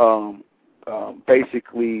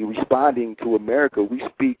basically responding to America. We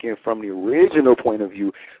speaking from the original point of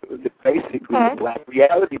view, basically the black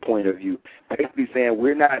reality point of view, basically saying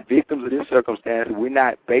we're not victims of this circumstance. We're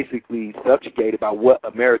not basically subjugated by what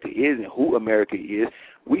America is and who America is.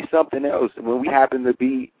 We something else when we happen to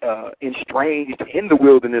be estranged in the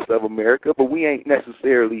wilderness of America, but we ain't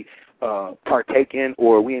necessarily partaking,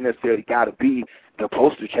 or we ain't necessarily got to be the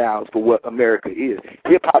poster child for what America is.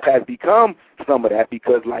 Hip-hop has become some of that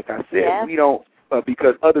because, like I said, we don't,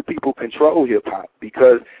 because other people control hip-hop,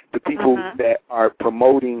 because the people that are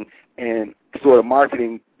promoting and sort of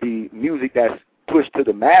marketing the music that's pushed to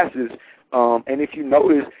the masses, and if you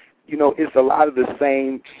notice, you know, it's a lot of the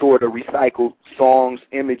same sort of recycled songs,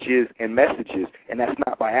 images, and messages, and that's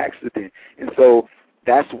not by accident. And so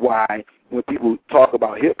that's why when people talk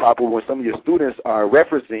about hip-hop, or when some of your students are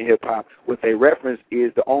referencing hip-hop, what they reference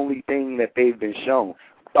is the only thing that they've been shown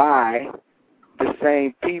by the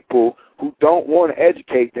same people who don't want to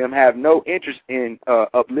educate them, have no interest in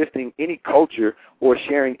uplifting any culture or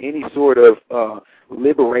sharing any sort of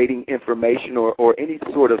liberating information or any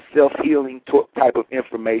sort of self-healing type of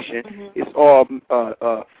information. It's all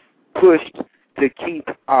pushed to keep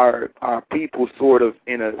our people sort of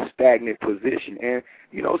in a stagnant position. And,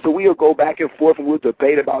 you know, so we'll go back and forth and we'll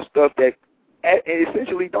debate about stuff that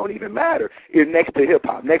essentially don't even matter. It's next to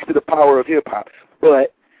hip-hop, next to the power of hip-hop.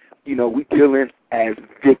 But, you know, we dealing as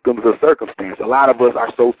victims of circumstance. A lot of us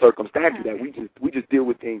are so circumstantial that we just deal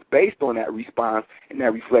with things based on that response and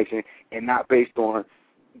that reflection, and not based on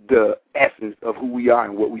the essence of who we are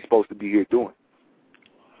and what we're supposed to be here doing.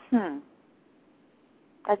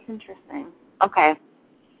 That's interesting. Okay.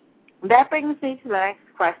 That brings me to the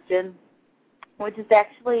next question, which is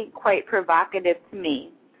actually quite provocative to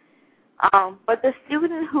me. But the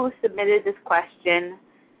student who submitted this question,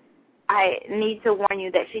 I need to warn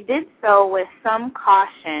you that she did so with some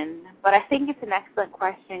caution, but I think it's an excellent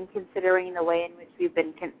question considering the way in which we've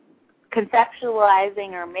been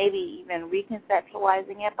conceptualizing or maybe even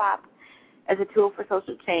reconceptualizing hip-hop as a tool for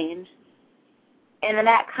social change. And in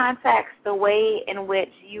that context, the way in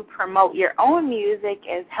which you promote your own music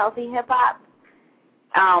is healthy hip-hop.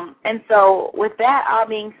 And so with that all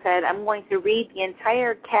being said, I'm going to read the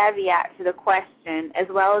entire caveat to the question as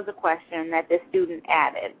well as the question that the student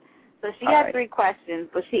added. So she had 3 questions,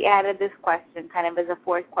 but she added this question kind of as a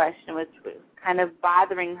 4th question, which was kind of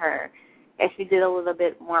bothering her as she did a little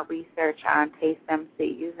bit more research on taste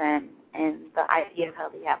MCs and the idea of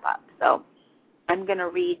healthy hip-hop. So I'm going to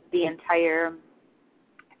read the entire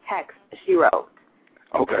text she wrote.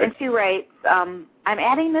 Okay. And she writes, I'm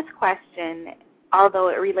adding this question, although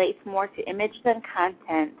it relates more to image than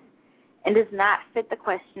content and does not fit the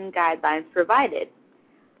question guidelines provided.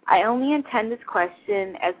 I only intend this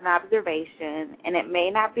question as an observation, and it may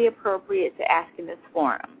not be appropriate to ask in this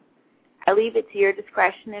forum. I leave it to your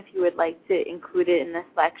discretion if you would like to include it in this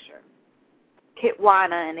lecture.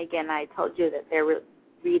 Kitwana, and again, I told you that they were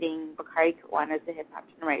reading Bakari Kitwana's The Hip-Hop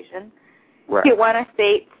Generation. Right. Kitwana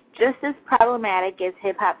states, just as problematic as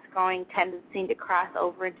hip-hop's growing tendency to cross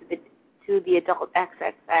over into the adult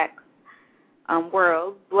XXX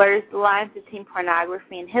world, blurs the lines between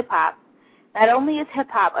pornography and hip-hop, not only is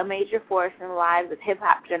hip-hop a major force in the lives of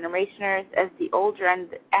hip-hop generationers at the older end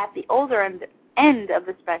of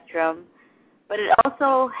the spectrum, but it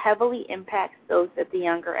also heavily impacts those at the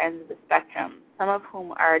younger end of the spectrum, some of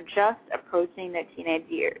whom are just approaching their teenage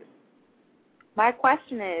years. My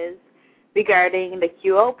question is regarding the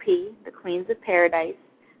QOP, the Queens of Paradise,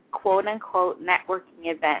 quote-unquote networking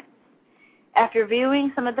events. After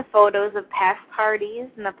viewing some of the photos of past parties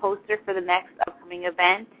and the poster for the next upcoming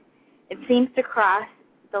event, it seems to cross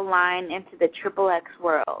the line into the XXX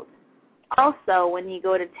world. Also, when you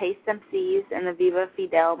go to Taste MCs and the Viva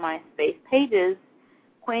Fidel MySpace pages,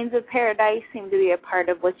 Queens of Paradise seem to be a part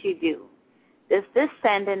of what you do. Does this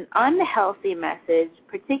send an unhealthy message,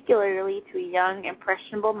 particularly to a young,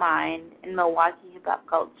 impressionable mind in Milwaukee hip-hop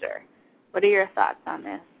culture? What are your thoughts on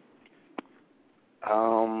this?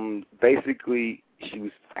 Basically, she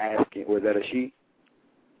was asking, was that a she?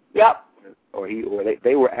 Yep. Or he, or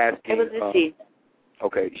they were asking. It was a she.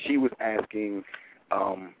 Okay, she was asking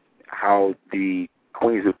how the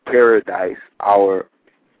Queens of Paradise, our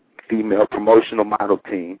female promotional model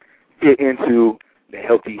team, fit into the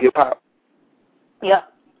healthy hip-hop.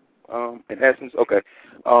 Yep. In essence, okay.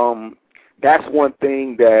 That's one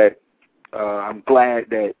thing that I'm glad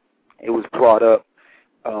that it was brought up,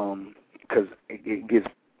 because it gets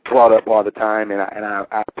brought up all the time, and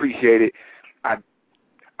I appreciate it. I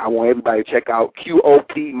want everybody to check out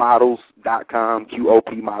QOPmodels.com.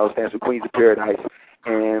 QOP Models stands for Queens of Paradise,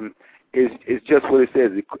 and it's just what it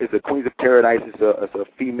says. It's a Queens of Paradise. It's a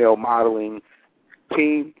female modeling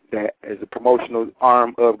team that is a promotional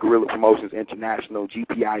arm of Guerrilla Promotions International.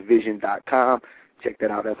 GPIvision.com. Check that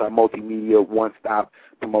out. That's our multimedia one-stop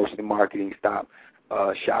promotion and marketing shop.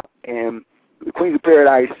 And the Queens of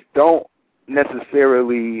Paradise don't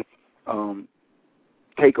necessarily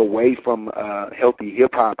take away from healthy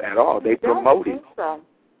hip-hop at all. They promote it. So.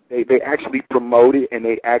 They actually promote it, and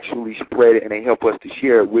they actually spread it, and they help us to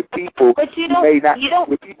share it with people But you who don't, may not. you don't,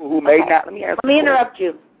 with people who may not. Let me interrupt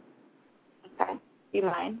you. Okay. Do you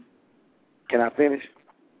mind? Can I finish?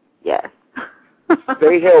 Yes.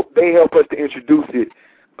 They help us to introduce it,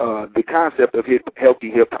 the concept of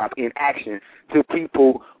healthy hip-hop in action to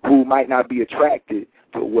people who might not be attracted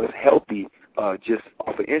to what's healthy just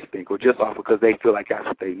off of instinct or just off because they feel like that's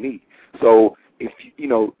what they need. So if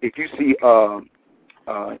you see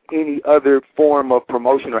any other form of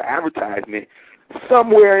promotion or advertisement,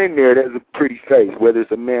 somewhere in there there's a pretty face, whether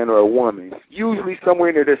it's a man or a woman. Usually somewhere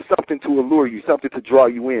in there there's something to allure you, something to draw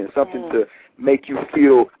you in, something to make you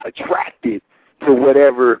feel attracted to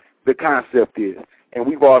whatever the concept is. And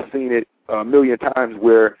we've all seen it a million times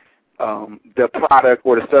where the product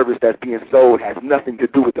or the service that's being sold has nothing to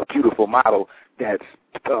do with the beautiful model that's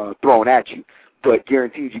thrown at you, but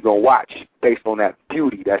guaranteed you're going to watch based on that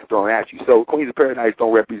beauty that's thrown at you. So Queens of Paradise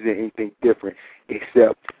don't represent anything different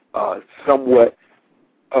except somewhat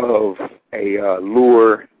of a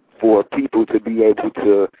lure for people to be able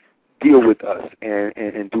to deal with us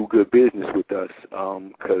and do good business with us,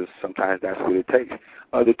 because sometimes that's what it takes.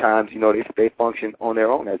 Other times, they function on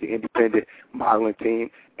their own as an independent modeling team,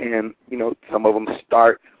 and, some of them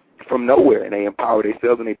start from nowhere, and they empower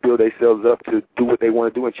themselves and they build themselves up to do what they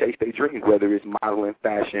want to do and chase their dreams, whether it's modeling,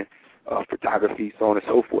 fashion, photography, so on and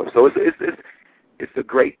so forth. So it's a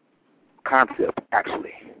great concept,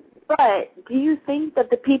 actually. But do you think that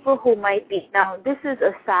the people who might be, now this is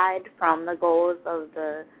aside from the goals of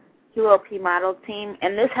the QOP model team,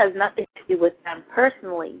 and this has nothing to do with them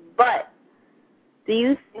personally, but do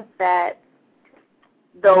you think that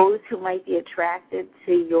those who might be attracted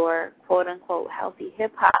to your quote-unquote healthy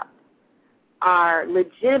hip-hop are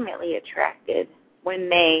legitimately attracted when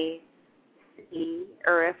they see,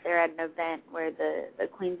 or if they're at an event where the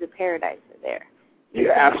Queens of Paradise are there?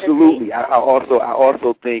 Yeah, absolutely. I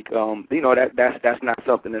also think that's not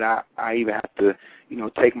something that I even have to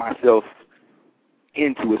take myself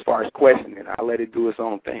into as far as questioning. I let it do its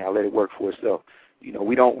own thing. I let it work for itself.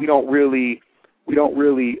 We don't really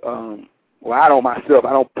well, I don't myself.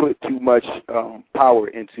 I don't put too much power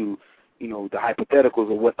into the hypotheticals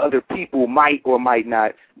of what other people might or might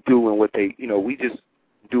not do and what they we just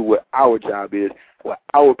do what our job is, what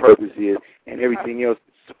our purpose is, and everything else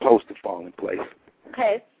is supposed to fall in place.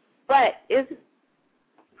 Okay, but is it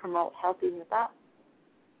promote healthy hip-hop?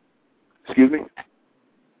 Excuse me?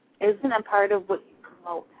 Isn't a part of what you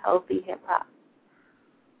promote healthy hip-hop?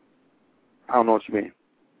 I don't know what you mean.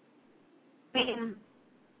 I mean,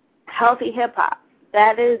 healthy hip-hop.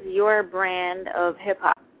 That is your brand of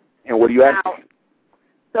hip-hop. And what do you ask?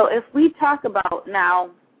 So if we talk about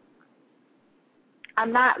now, I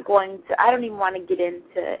don't even want to get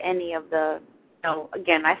into any of the,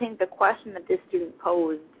 again, I think the question that this student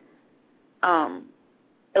posed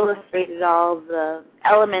illustrated all of the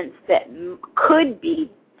elements that could be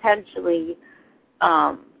potentially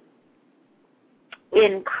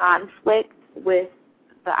in conflict with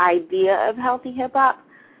the idea of healthy hip-hop.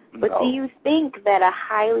 But do you think that a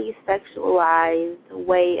highly sexualized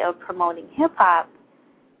way of promoting hip-hop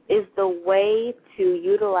is the way to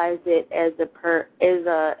utilize it as a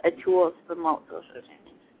tool to promote social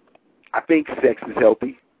change? I think sex is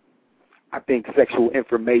healthy. I think sexual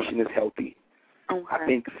information is healthy. Okay. I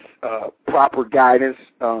think proper guidance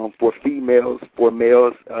for females, for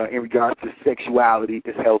males in regards to sexuality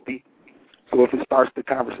is healthy. So if it starts the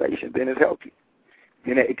conversation, then it's healthy.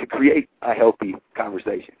 Then it could create a healthy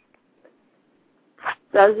conversation.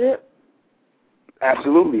 Does it?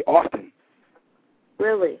 Absolutely, often.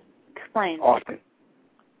 Really? Explain. Often.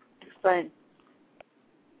 Explain.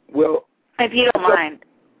 Well, if you don't mind.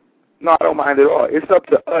 No, I don't mind at all. It's up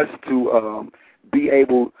to us to be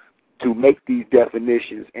able to make these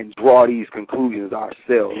definitions and draw these conclusions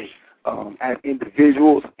ourselves as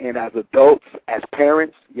individuals and as adults, as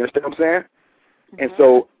parents. You understand what I'm saying? Mm-hmm. And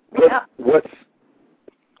so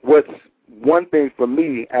what's one thing for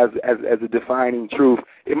me as a defining truth,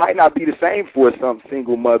 it might not be the same for some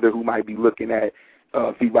single mother who might be looking at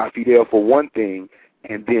VIVA FIDEL for one thing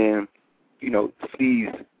and then, sees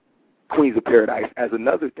Queens of Paradise as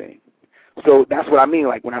another thing. So that's what I mean.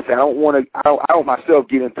 Like when I say I don't myself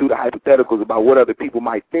get into the hypotheticals about what other people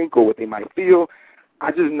might think or what they might feel.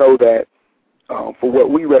 I just know that for what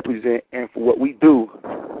we represent and for what we do,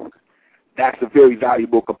 that's a very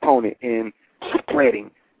valuable component in spreading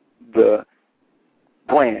the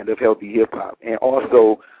brand of healthy hip hop, and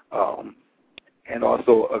also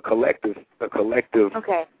a collective.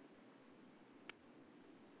 Okay.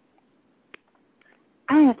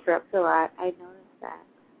 I interrupt a lot. I noticed that.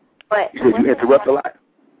 But you interrupt a lot?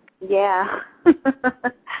 Yeah.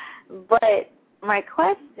 But my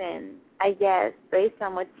question, I guess, based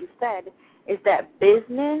on what you said, is that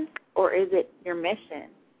business or is it your mission?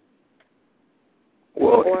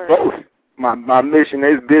 Well, it's both. My mission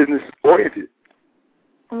is business oriented.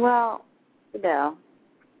 Well,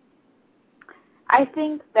 I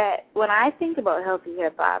think that when I think about healthy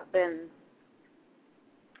hip hop, and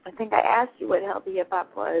I think I asked you what healthy hip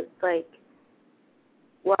hop was,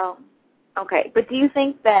 okay. But do you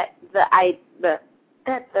think that the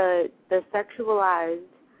sexualized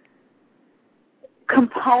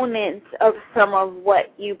components of some of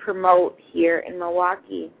what you promote here in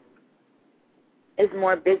Milwaukee is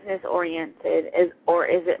more business oriented, or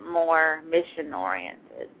is it more mission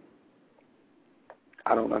oriented?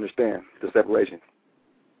 I don't understand the separation.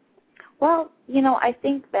 Well, I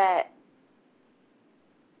think that,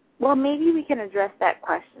 maybe we can address that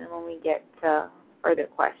question when we get to further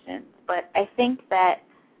questions. But I think that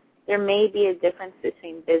there may be a difference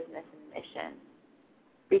between business and mission,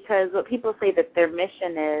 because what people say that their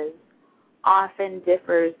mission is often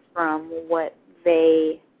differs from what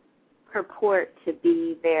they purport to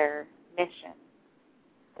be their mission.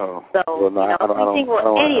 Oh, so,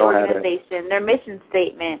 any organization, their mission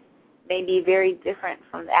statement may be very different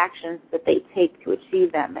from the actions that they take to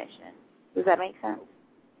achieve that mission. Does that make sense?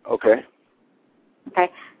 Okay. Okay,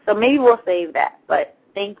 so maybe we'll save that, but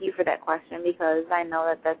thank you for that question, because I know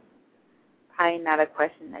that that's probably not a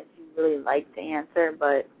question that you really like to answer,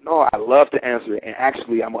 but... No, I love to answer it, and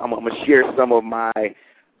actually I'm going to share some of my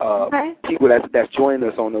people that's joined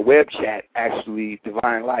us on the web chat. Actually,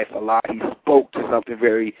 Divine Life, he spoke to something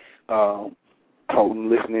very potent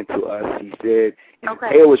listening to us. He said, in the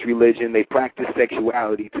Taoist religion, they practice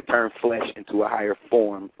sexuality to turn flesh into a higher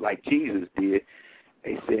form, like Jesus did.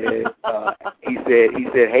 They said, he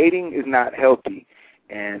said, hating is not healthy,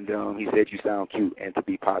 and he said you sound cute and to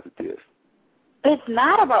be positive. It's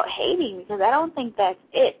not about hating, because I don't think that's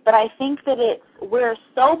it, but I think that we're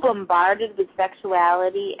so bombarded with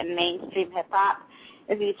sexuality and mainstream hip-hop.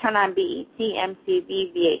 If you turn on BET,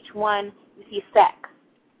 MTV, VH1, you see sex,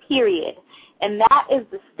 period. And that is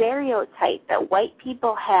the stereotype that white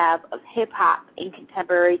people have of hip-hop in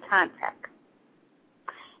contemporary context.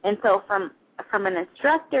 And so from an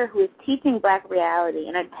instructor who is teaching black reality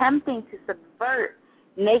and attempting to subvert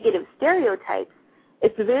negative stereotypes,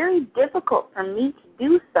 it's very difficult for me to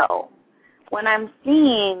do so when I'm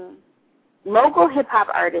seeing local hip-hop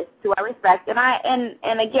artists who I respect.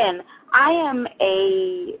 And again, I am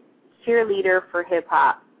a cheerleader for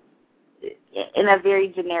hip-hop in a very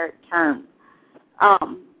generic term.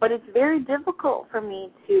 But it's very difficult for me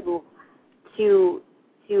to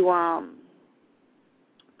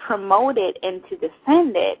promote it and to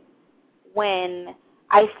defend it when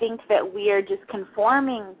I think that we are just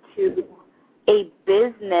conforming to a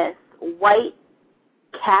business, white,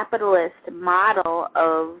 capitalist model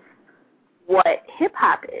of what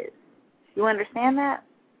hip-hop is. You understand that?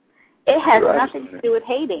 It has nothing to do with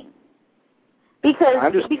hating. Because,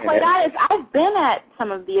 to be quite honest, I've been at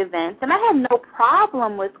some of the events, and I have no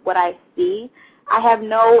problem with what I see. I have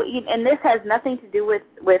no, and this has nothing to do with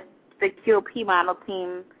the QOP model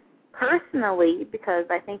team personally because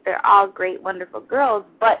I think they're all great, wonderful girls,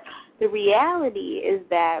 but the reality is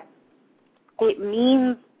that it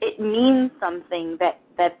means something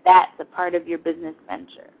that's a part of your business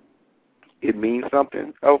venture. It means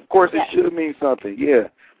something? Of course it should mean something, yeah.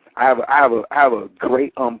 I have a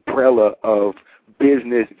great umbrella of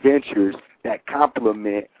business ventures that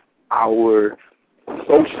complement our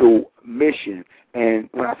social mission. And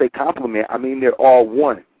when I say complement, I mean they're all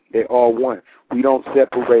one. They're all one. We don't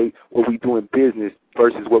separate what we do in business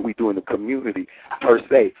versus what we do in the community, per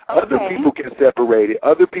se. Other people can separate it.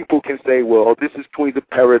 Other people can say, well, this is Queens of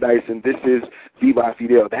Paradise and this is VIVA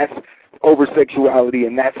FIDEL. That's over-sexuality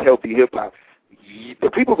and that's healthy hip-hop. The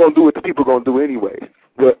people going to do what the people going to do anyway.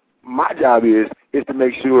 But my job is to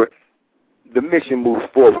make sure the mission moves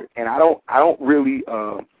forward. And I don't really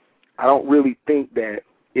think that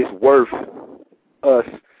it's worth us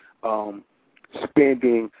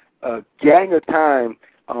spending a gang of time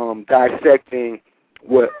dissecting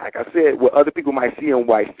what other people might see and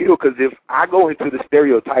white feel. Because if I go into the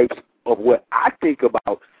stereotypes of what I think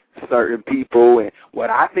about certain people and what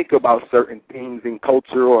I think about certain things in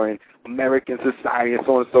culture or in American society and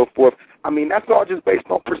so on and so forth, I mean, that's all just based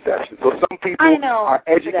on perception. So some people are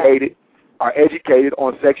educated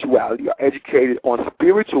on sexuality, are educated on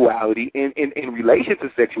spirituality in relation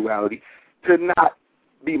to sexuality to not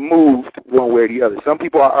be moved one way or the other. Some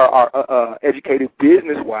people are educated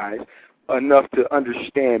business-wise enough to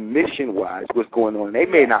understand mission-wise what's going on. They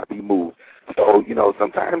may not be moved. So,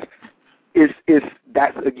 sometimes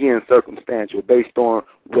that's, again, circumstantial based on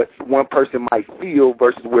what one person might feel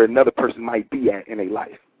versus where another person might be at in their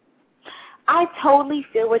life. I totally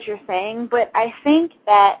feel what you're saying, but I think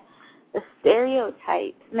that the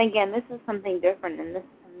stereotypes, and again, this is something different, and this is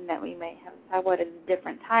something that we may have to talk about at a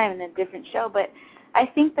different time in a different show, but I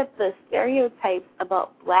think that the stereotypes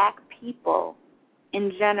about black people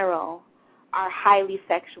in general are highly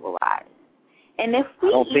sexualized. And if we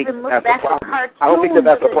even look back at cartoons, I don't think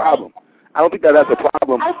that's a problem. I don't think that's a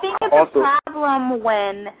problem. I think it's a problem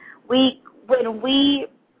when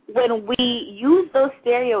we use those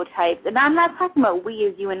stereotypes, and I'm not talking about we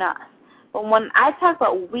as you and us, but when I talk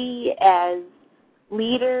about we as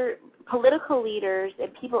political leaders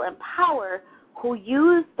and people in power who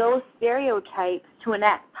use those stereotypes to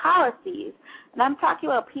enact policies, and I'm talking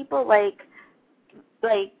about people like,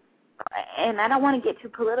 and I don't want to get too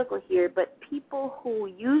political here, but people who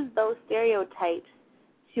use those stereotypes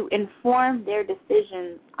to inform their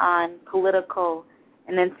decisions on political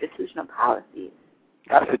and institutional policies.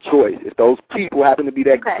 That's a choice. If those people happen to be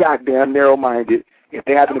that goddamn narrow-minded, if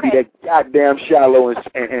they happen to be that goddamn shallow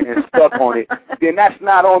and stuck on it, then that's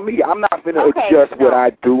not on me. I'm not going to adjust what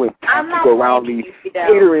I do and people around me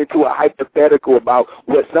catering to a hypothetical about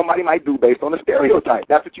what somebody might do based on a stereotype.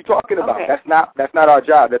 That's what you're talking about. That's not our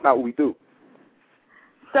job. That's not what we do.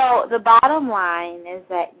 So the bottom line is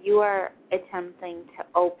that you are attempting to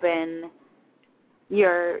open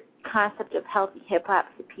your concept of healthy hip-hop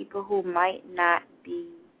to people who might not be...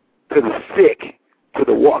 To the sick, to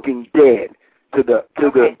the walking dead, to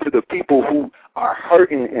the people who are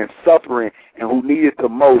hurting and suffering and who need it the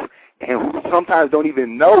most and who sometimes don't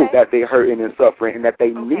even know that they're hurting and suffering and that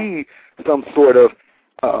they need some sort of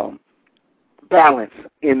balance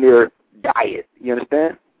in their diet. You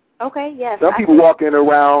understand? Okay, yes. Some people walking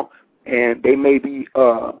around and they may be,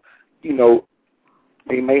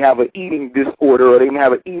 they may have an eating disorder or they may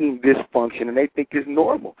have an eating dysfunction and they think it's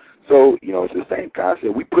normal. So, it's the same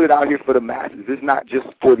concept. We put it out here for the masses. It's not just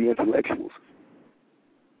for the intellectuals.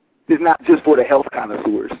 It's not just for the health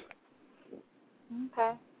connoisseurs.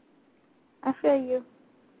 Okay. I feel you.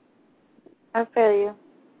 Okay.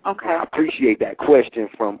 I appreciate that question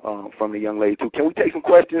from the young lady, too. Can we take some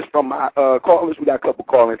questions from my callers? We got a couple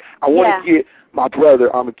calling. I want to get my brother,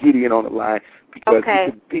 Gideon, on the line because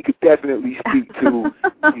he could definitely speak to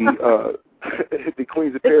the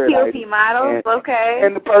Queens of Paradise. The QOP Models,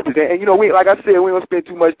 and the purpose. And, we, like I said, we don't spend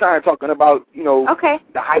too much time talking about, the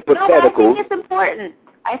hypothetical. No,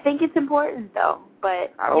 I think it's important, though.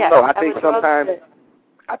 But I don't know. I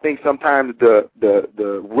think sometimes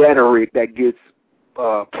the rhetoric that gets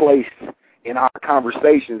placed in our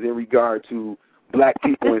conversations in regard to black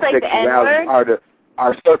people and sexuality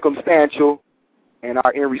are circumstantial and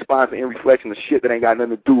are in response and in reflection of shit that ain't got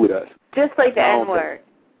nothing to do with us. Just like the N-word.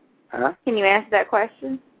 Huh? Can you answer that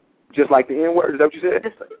question? Just like the N-word? Is that what you said?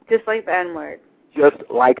 Just like the N-word. Just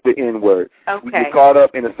like the N-word. Okay. We get caught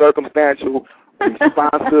up in a circumstantial,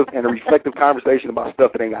 responsive, and a reflective conversation about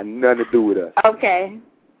stuff that ain't got nothing to do with us. Okay.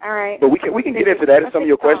 All right. But we can get into that if some of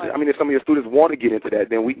your questions. If some of your students want to get into that,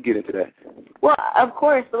 then we can get into that. Well, of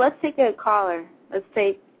course. So let's take a caller. Let's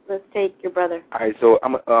take Let's take your brother. All right, so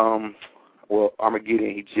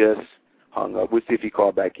Armageddon, he just hung up. We'll see if he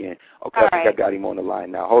called back in. Okay, I think I got him on the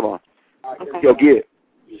line now. Hold on. Okay. Yo, Gid.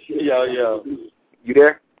 Yo. You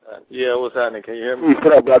there? Yeah, what's happening? Can you hear me?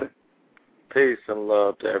 What up, brother? Peace and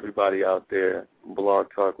love to everybody out there. Blog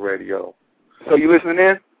Talk Radio. So you listening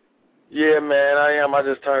in? Yeah, man, I am. I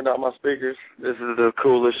just turned out my speakers. This is the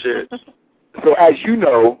coolest shit. So as you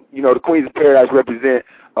know, the Queens of Paradise represent,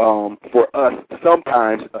 for us,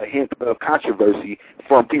 sometimes a hint of controversy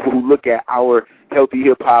from people who look at our healthy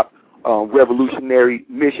hip-hop revolutionary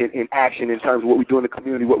mission in action in terms of what we do in the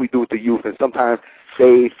community, what we do with the youth. And sometimes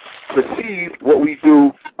they perceive what we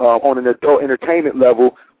do on an adult entertainment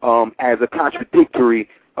level as a contradictory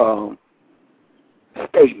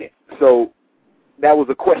statement. So that was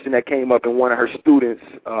a question that came up, and one of her students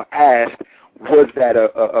asked, was that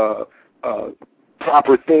a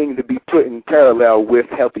proper thing to be put in parallel with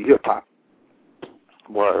healthy hip-hop?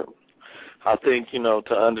 Word. I think,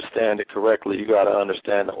 to understand it correctly, you got to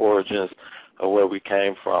understand the origins of where we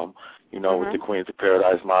came from, with the Queens of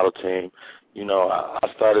Paradise model team. I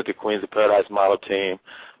started the Queens of Paradise model team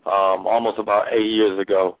almost about 8 years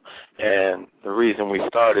ago, and the reason we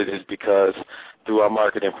started is because through our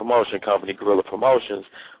marketing promotion company, Guerrilla Promotions,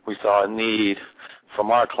 we saw a need from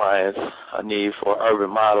our clients, a need for urban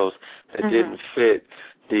models that didn't fit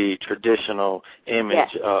the traditional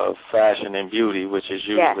image of fashion and beauty, which is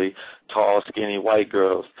usually tall, skinny white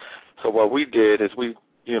girls. So what we did is we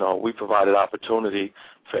provided opportunity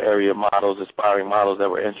for area models, aspiring models that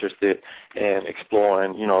were interested in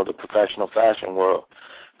exploring, the professional fashion world.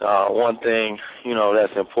 One thing,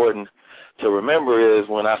 that's important to remember is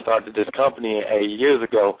when I started this company 8 years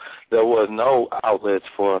ago, there was no outlets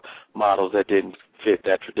for models that didn't fit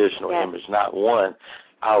that traditional image. Not one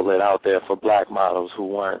outlet out there for black models who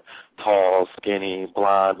weren't tall, skinny,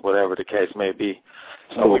 blonde, whatever the case may be.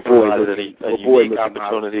 So we provided a unique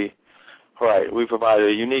opportunity. Right. We provided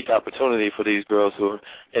a unique opportunity for these girls who are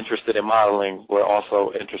interested in modeling, but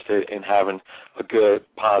also interested in having a good,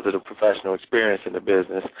 positive, professional experience in the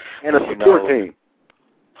business. And a support team.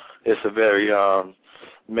 It's a very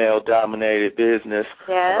male-dominated business.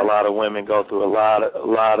 Yeah. And a lot of women go through a lot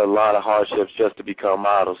of hardships just to become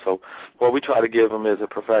models. So what we try to give them is a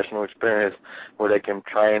professional experience where they can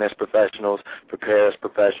train as professionals, prepare as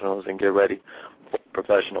professionals, and get ready for the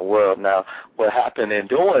professional world. Now, what happened in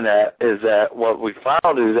doing that is that what we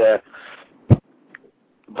found is that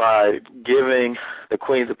by giving the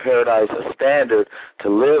Queens of Paradise a standard to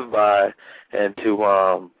live by and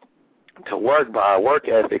to work by, a work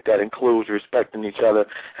ethic that includes respecting each other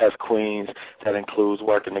as queens, that includes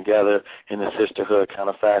working together in a sisterhood kind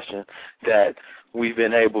of fashion, that we've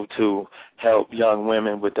been able to help young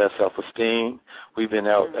women with their self-esteem. We've been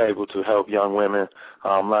able to help young women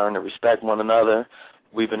learn to respect one another.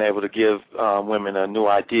 We've been able to give women a new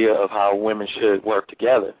idea of how women should work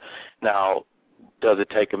together. Now, does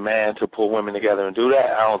it take a man to pull women together and do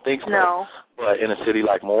that? I don't think so. No. But in a city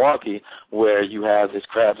like Milwaukee, where you have this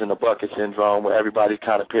crabs in the bucket syndrome, where everybody's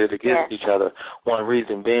kind of pitted against each other, one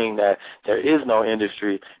reason being that there is no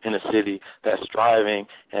industry in a city that's striving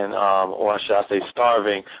and, or should I say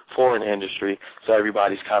starving for an industry, so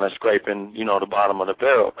everybody's kind of scraping, the bottom of the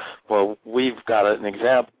barrel. Well, we've got an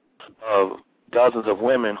example of dozens of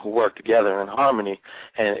women who work together in harmony,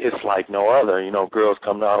 and it's like no other. Girls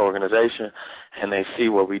come to our organization, and they see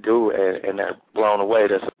what we do, and they're blown away.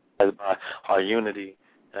 They're surprised by our unity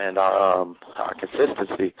and our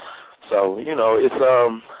consistency. So,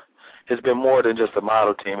 it's been more than just a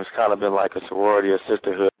model team. It's kind of been like a sorority or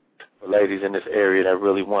sisterhood for ladies in this area that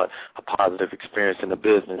really want a positive experience in the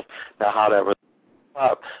business. Now, how that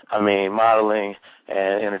modeling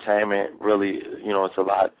and entertainment really, it's a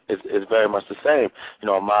lot. It's very much the same.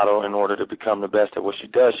 A model, in order to become the best at what she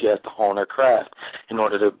does, she has to hone her craft. In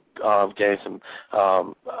order to gain some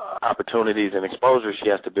opportunities and exposure, she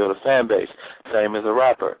has to build a fan base. Same as a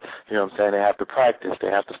rapper. You know what I'm saying? They have to practice. They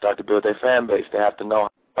have to start to build their fan base. They have to know how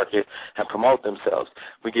to market and promote themselves.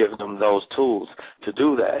 We give them those tools to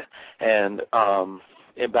do that. And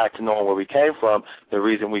back to knowing where we came from, the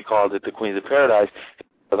reason we called it the Queens of Paradise is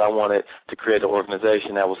because I wanted to create an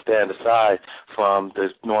organization that will stand aside from the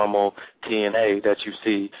normal TNA that you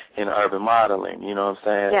see in urban modeling, you know what I'm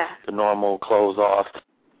saying? Yeah. The normal clothes off,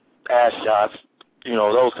 ass shots,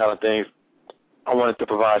 those kind of things. I wanted to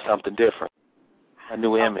provide something different, a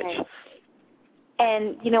new image.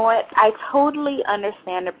 And you know what? I totally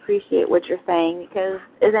understand, appreciate what you're saying, because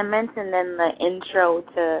as I mentioned in the intro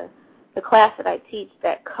to the class that I teach,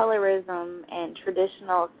 that colorism and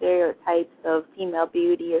traditional stereotypes of female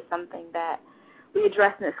beauty is something that we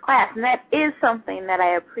address in this class. And that is something that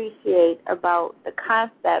I appreciate about the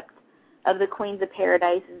concept of the Queens of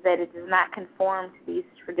Paradise, is that it does not conform to these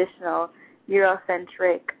traditional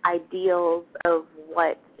Eurocentric ideals of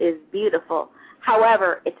what is beautiful.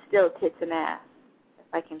 However, it's still tits and ass, if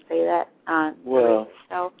I can say that on the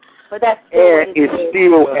show. But that's still and it's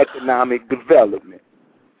still economic development.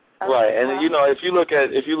 Okay. Right, and if you look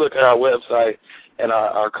at our website and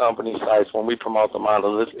our company sites, when we promote the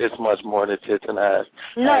models, it's much more than tits and ass.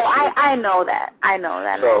 No, I know that. I know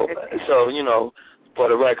that. So for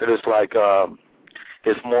the record, it's like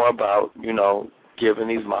it's more about giving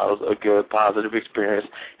these models a good, positive experience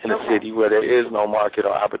in a city where there is no market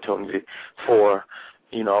or opportunity for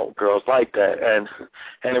girls like that, and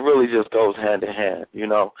it really just goes hand in hand.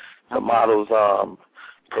 The models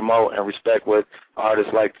promote and respect what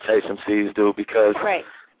artists like TOWNSEND do, because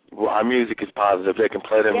our music is positive. They can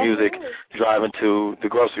play their music driving to the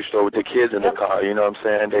grocery store with their kids in the car. You know what I'm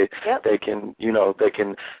saying? They can they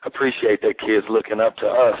can appreciate their kids looking up to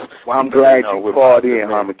us. Well, I'm glad you called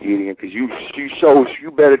in, Armageddon, because you show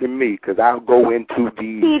you better than me, because I'll go into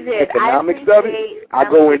the economics of it. I'll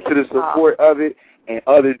go into the support of it, and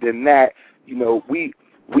other than that,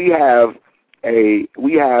 we have a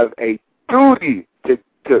duty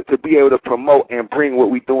to be able to promote and bring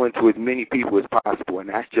what we're doing to as many people as possible, and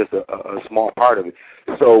that's just a small part of it.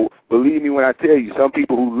 So believe me when I tell you, some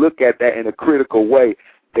people who look at that in a critical way,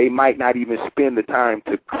 they might not even spend the time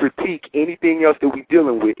to critique anything else that we're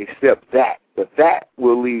dealing with except that. But that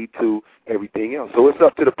will lead to everything else. So it's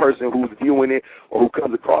up to the person who's viewing it or who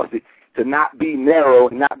comes across it to not be narrow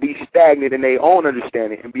and not be stagnant in their own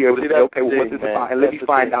understanding, and be able to say, okay, well, what's this about? And let me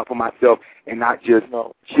find out for myself, and not just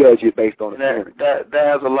judge it based on appearance. That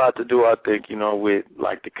has a lot to do, I think, with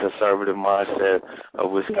like the conservative mindset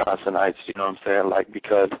of Wisconsinites. You know what I'm saying? Like,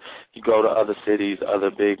 because you go to other cities,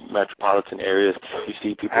 other big metropolitan areas, you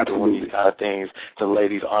see people doing these kind of things. The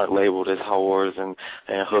ladies aren't labeled as whores and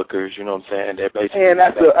hookers. You know what I'm saying? They're basically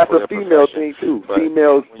that's a female thing too.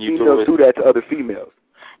 Females do that to other females.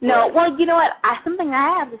 No, well, you know what? Something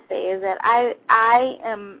I have to say is that I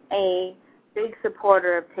am a big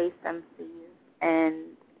supporter of Taste MCs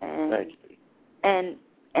and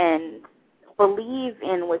believe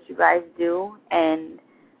in what you guys do. And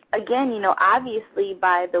again, obviously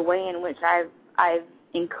by the way in which I've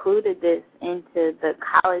included this into the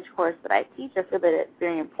college course that I teach, I feel that it's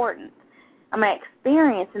very important. My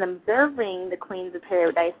experience in observing the Queens of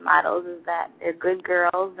Paradise models is that they're good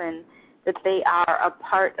girls and that they are a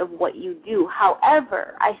part of what you do.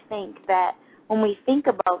 However, I think that when we think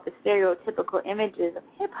about the stereotypical images of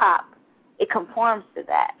hip-hop, it conforms to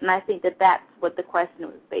that. And I think that that's what the question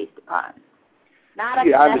was based upon.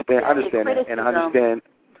 I understand that. And I understand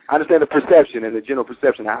the perception and the general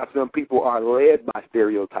perception, how some people are led by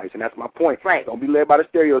stereotypes, and that's my point. Right. Don't be led by the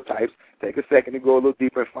stereotypes. Take a second to go a little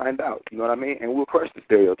deeper and find out. You know what I mean? And we'll crush the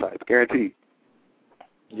stereotypes, guaranteed.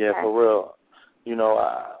 Yeah, for real.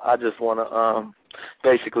 I just want to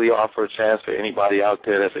basically offer a chance for anybody out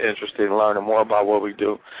there that's interested in learning more about what we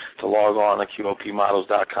do to log on to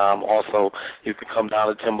QOPmodels.com. Also, you can come down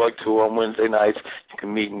to Timbuktu on Wednesday nights. You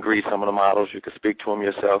can meet and greet some of the models. You can speak to them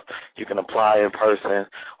yourself. You can apply in person.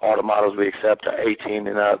 All the models we accept are 18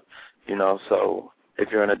 and up, so if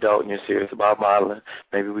you're an adult and you're serious about modeling,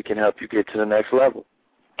 maybe we can help you get to the next level.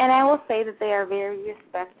 And I will say that they are very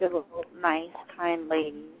respectable, nice, kind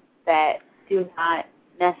ladies that do not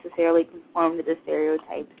necessarily conform to the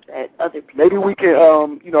stereotypes that other people. Maybe we can,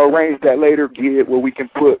 arrange that later, get where we can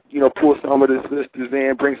pull some of the sisters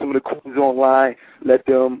in, bring some of the queens online, let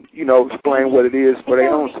them, explain what it is for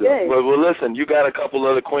their own self. Well, listen, you got a couple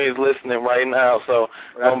of the queens listening right now, so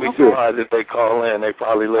don't be surprised if they call in. They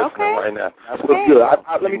probably listening right now. That's what's good.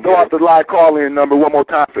 Let me go off the live call-in number one more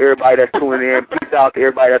time for everybody that's tuning in. Peace out to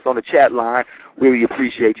everybody that's on the chat line. Really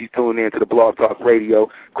appreciate you tuning in to the Blog Talk Radio.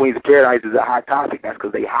 Queens of Paradise is a hot topic. That's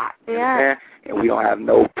because they hot. Yeah. And we don't have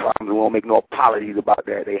no problems. We won't make no apologies about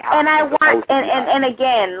that. They hot. And I want, and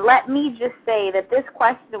again, let me just say that this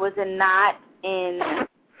question was not to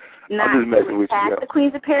attack the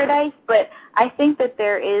Queens of Paradise, but I think that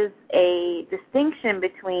there is a distinction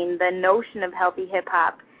between the notion of healthy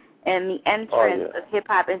hip-hop and the entrance of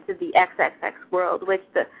hip-hop into the XXX world, which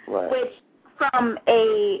from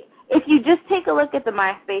if you just take a look at the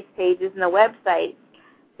MySpace pages and the website,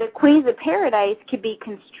 the Queens of Paradise could be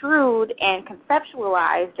construed and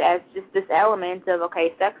conceptualized as just this element of,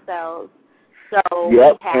 sex sells. So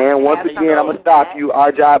yep, and once again, I'm going to stop you.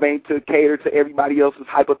 Our job ain't to cater to everybody else's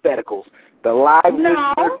hypotheticals. The live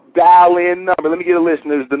listener dial-in number, let me get a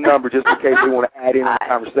listener's the number just in case they want to add in the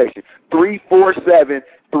conversation,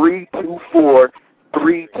 347-324-8888.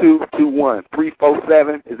 3221.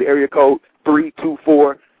 347 is the area code,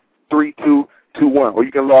 324-3221. Or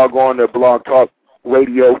you can log on to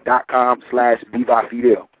blogtalkradio.com/Viva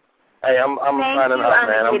Fidel. Hey, I'm signing up,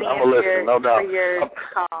 man. I'm a listener, no doubt. For your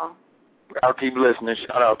call. I'll keep listening.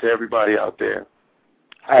 Shout out to everybody out there.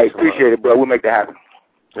 Hey, appreciate it, bro. We'll make that happen.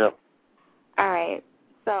 Yep. All right.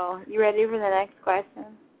 So, you ready for the next question?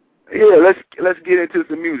 Yeah, let's get into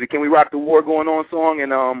some music. Can we rock the War Going On song?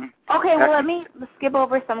 And Okay, well, let me skip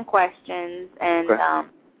over some questions and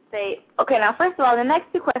say, okay, now, first of all, the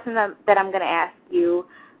next two questions that I'm going to ask you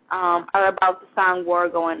are about the song War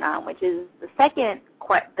Going On, which is the second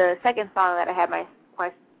song that I had my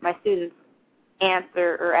students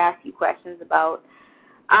answer or ask you questions about.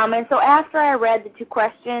 And so after I read the two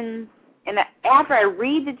questions, and after I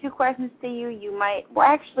read the two questions to you, you might, well,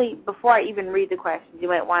 actually, before I even read the questions, you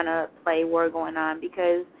might want to play War Going On,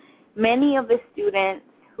 because many of the students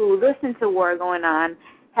who listen to War Going On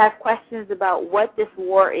have questions about what this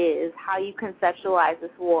war is, how you conceptualize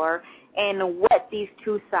this war, and what these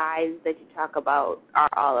two sides that you talk about are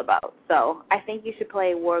all about. So I think you should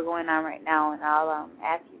play War Going On right now, and I'll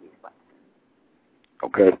ask you these questions.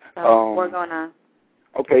 Okay. So, War Going On.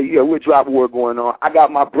 Okay, yeah, we'll drop War Going On. I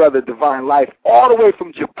got my brother Divine Life all the way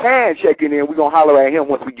from Japan checking in. We're going to holler at him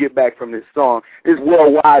once we get back from this song. This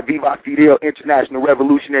worldwide Viva Fidel International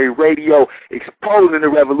Revolutionary Radio, exposing the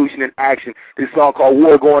revolution in action. This song called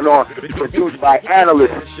War Going On, produced by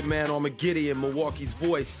analysts. It's your man Armageddon, Milwaukee's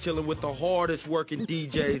voice, chilling with the hardest working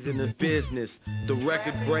DJs in the business, the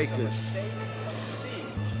record breakers.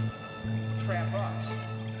 Trap us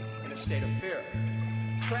in a state of fear.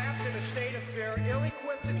 Trapped in a state of fear,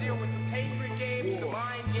 ill-equipped to deal with the patriot games, the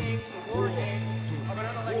mind games, the war games of an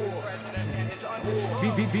unelected president and his uncontrolled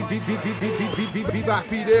Viva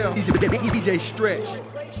Fidel, DJ Stretch.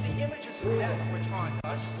 Replace the images of death which haunt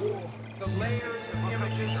us, the layers of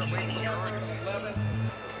images of radiation 11,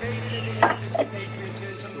 faded in the ashes of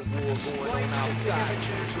patriotism, the war going on outside,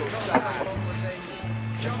 choose your side,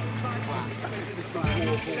 jump conscious, the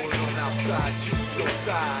war going on outside, choose your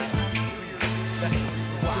side. That's the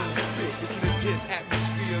reason why I spit. It's an intense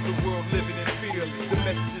atmosphere, the world living in fear. The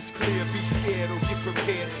message is clear, be scared or get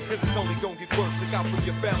prepared, cause it's only gonna get worse. Look out for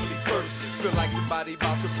your family first. Feel like somebody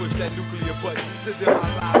about to push that nuclear button. To them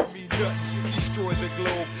our lives mean nothing. Destroy the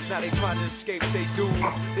globe, now they trying to escape they doom.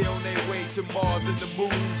 They on their way to Mars and the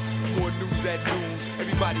moon. More news at noon.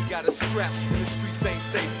 Everybody got a strap, and the streets ain't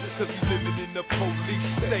safe, cause we living in the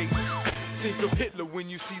police state. Think of Hitler when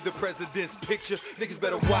you see the president's picture. Niggas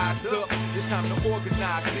better wise up. It's time to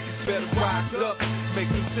organize. Niggas better rise up. Make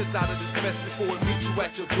some sense out of this mess before it meets you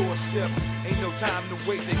at your doorstep. Ain't no time to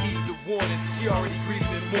wait to heed the warning. We already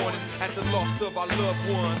grieving in mourning at the loss of our loved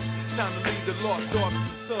ones. It's time to lead the lost daughters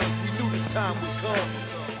and sons. We knew this time would come.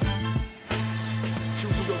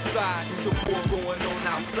 Choose your side. The war going on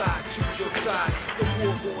outside. Choose your side. The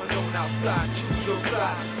war going on outside. Choose your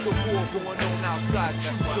side. The war going on outside.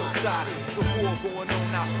 Choose your side. The war going on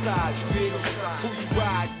outside. Big who you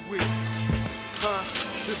ride with? Huh?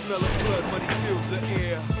 The smell of blood money fills the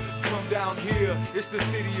air. Come down here, it's the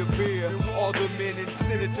city of beer. All the men and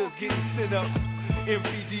senators getting sent up.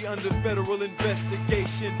 MPD under federal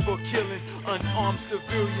investigation for killing unarmed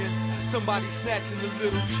civilians. Somebody snatching the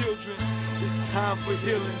little children. It's time for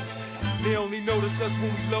healing. They only notice us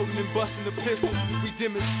when we loading and busting the pistols. We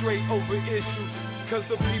demonstrate over issues, cause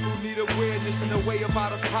the people need awareness and a way up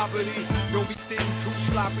out of poverty. Don't be sitting too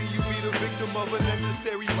sloppy, you be the victim of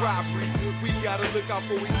unnecessary robbery. We gotta look out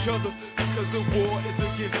for each other, cause the war is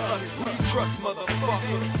against us. We trust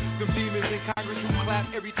motherfuckers. Them demons in Congress who clap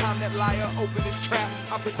every time that liar open his trap.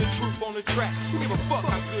 I put the truth on the track. Who give a fuck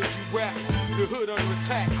how good you rap? The hood under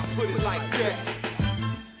attack, I put it like that.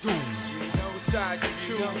 Doom. Side you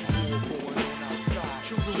choose. War going on outside.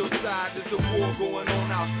 Choose your side. There's a war going on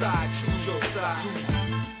outside. Choose your side.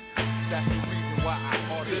 That's the reason why I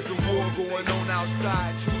ordered. There's a war going on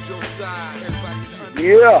outside. Choose your side. Everybody's under.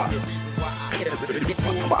 Yeah. The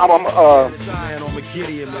reason why I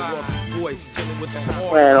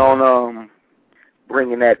plan on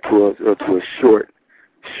bringing that to a short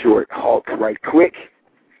halt right quick.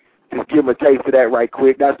 Just give them a taste of that right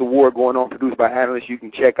quick. That's the War Going On, produced by analysts. You can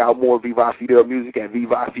check out more Viva Fidel music at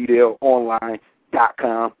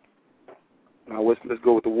vivafidelonline.com. Now let's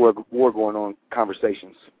go with the war Going On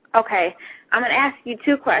conversations. Okay. I'm going to ask you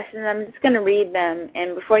two questions. I'm just going to read them,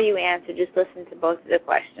 and before you answer, just listen to both of the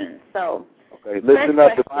questions. So, okay, listen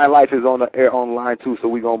up. Divine Life is on the air on line too, so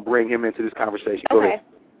we're going to bring him into this conversation. Go ahead.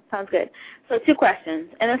 Sounds good. So two questions.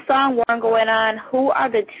 In the song War Going On, who are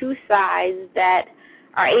the two sides that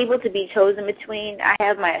are able to be chosen between. I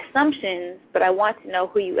have my assumptions, but I want to know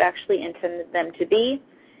who you actually intended them to be.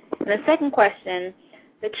 And the second question,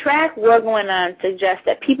 the track War Going On suggests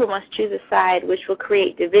that people must choose a side which will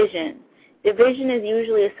create division. Division is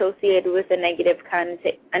usually associated with a negative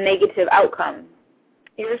outcome.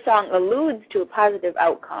 Your song alludes to a positive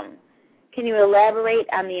outcome. Can you elaborate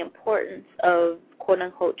on the importance of,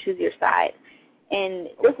 quote-unquote, choose your side? And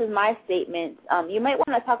this is my statement. You might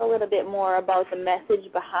want to talk a little bit more about the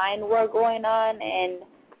message behind War Going On, and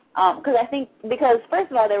because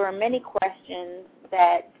first of all, there were many questions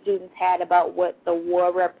that students had about what the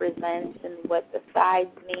war represents and what the sides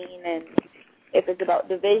mean, and if it's about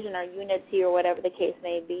division or unity or whatever the case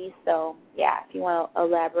may be. So, yeah, if you want to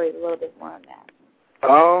elaborate a little bit more on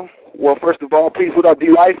that. Well, first of all, peace. What up,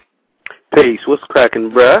 D-Life? Peace. What's cracking,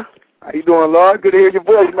 bruh? How you doing, Lord? Good to hear your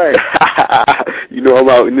voice, man. You know I'm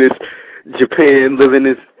out in this Japan living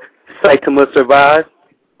this Saitama survive.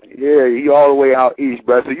 Yeah, he all the way out east,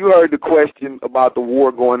 bro. So you heard the question about the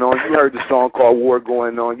war going on. You heard the song called War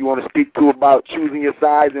Going On. You want to speak to about choosing your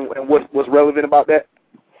sides and what's relevant about that?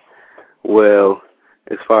 Well,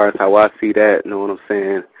 as far as how I see that, you know what I'm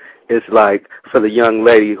saying, it's like for the young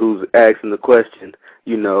lady who's asking the question,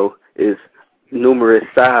 you know, it's numerous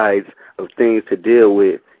sides of things to deal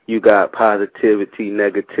with. You got positivity,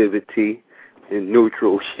 negativity, and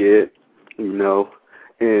neutral shit, you know.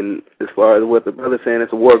 And as far as what the brother's saying,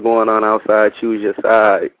 it's a war going on outside, choose your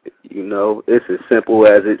side, you know. It's as simple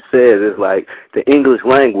as it says. It's like the English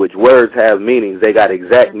language, words have meanings. They got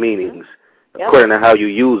exact meanings according to how you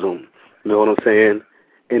use them, you know what I'm saying?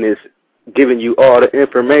 And it's giving you all the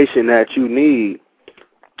information that you need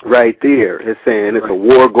right there. It's saying it's a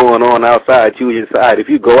war going on outside, choose your side. If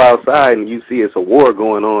you go outside and you see it's a war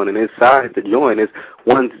going on and it's sides to join, it's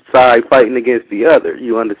one side fighting against the other.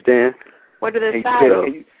 You understand? What are the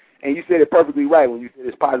sides? And you said it perfectly right when you said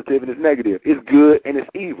it's positive and it's negative. It's good and it's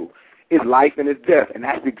evil. It's life and it's death. And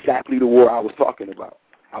that's exactly the war I was talking about.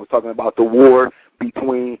 I was talking about the war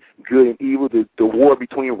between good and evil, the war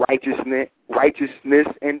between righteousness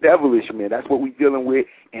and devilishment. That's what we're dealing with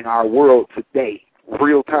in our world today.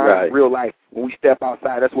 Real time, real life. When we step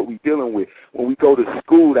outside, that's what we're dealing with. When we go to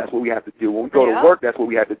school, that's what we have to deal with. When we go to work, that's what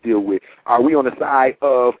we have to deal with. Are we on the side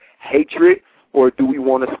of hatred, or do we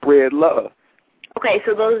want to spread love? Okay,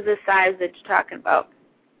 so those are the sides that you're talking about.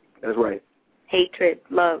 That's right. Hatred,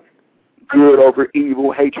 love. Good over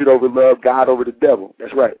evil, hatred over love, God over the devil.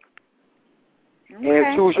 That's right. Okay.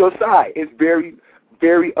 And choose your side. It's very,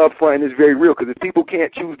 very upfront and it's very real, because if people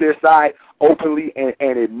can't choose their side openly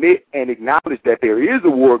and admit and acknowledge that there is a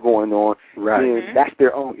war going on, then that's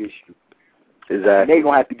their own issue. Exactly. And they're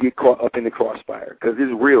going to have to get caught up in the crossfire, because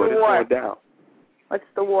it's real and it's going down. What's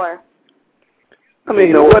the war? I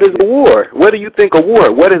mean, what is a war? What do you think a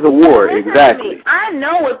war? What is a war exactly? I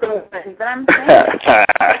know what the war is, but I'm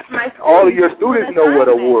saying all of your students know what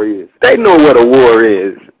a war is. They know what a war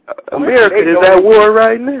is. America is at war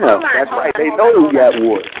right now. That's right. They know we at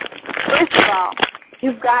war. First of all,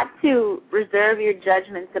 you've got to reserve your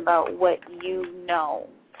judgments about what you know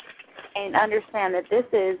and understand that this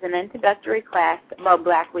is an introductory class about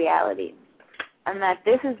Black reality, and that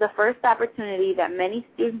this is the first opportunity that many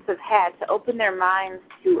students have had to open their minds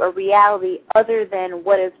to a reality other than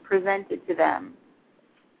what is presented to them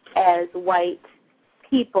as white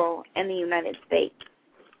people in the United States.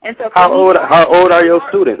 And so, how old are your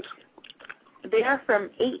students? They are from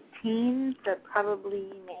 18 to probably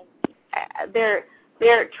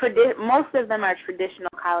most of them are traditional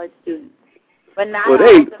college students, but not all of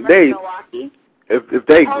them are from Milwaukee. If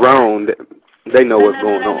they grown, they know what's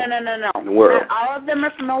going on. No. In the world. Not all of them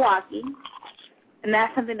are from Milwaukee, and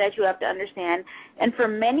that's something that you have to understand. And for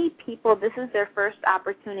many people, this is their first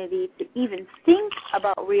opportunity to even think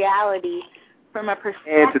about reality from a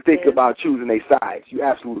perspective. And to think about choosing their sides. You're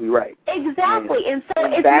absolutely right. Exactly. And so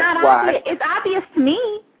it's not obvious. It's obvious to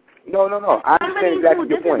me. No. I understand exactly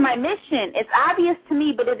your point. This is my mission. It's obvious to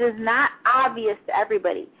me, but it is not obvious to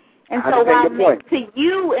everybody. And so while to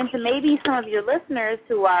you and to maybe some of your listeners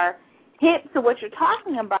who are hip to what you're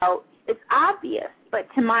talking about, it's obvious. But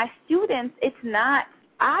to my students, it's not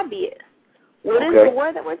obvious. What is the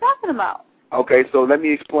word that we're talking about? Okay, so let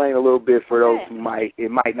me explain a little bit for those who might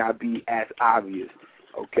not be as obvious.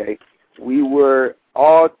 Okay, we were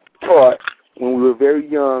all taught when we were very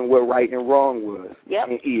young what right and wrong was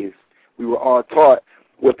and is. We were all taught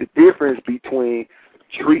what the difference between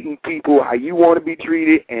treating people how you want to be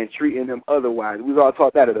treated and treating them otherwise. We were all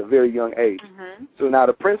taught that at a very young age. So now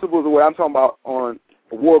the principles of what I'm talking about on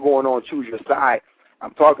the war going on, choose your side,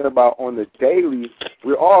 I'm talking about on the daily,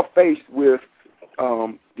 we're all faced with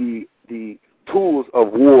the tools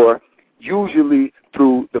of war usually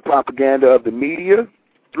through the propaganda of the media,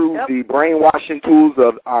 through the brainwashing tools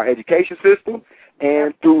of our education system,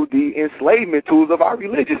 and through the enslavement tools of our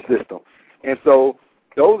religious system. And so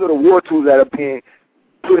those are the war tools that are being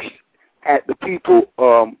pushed at the people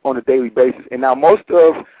on a daily basis. And now most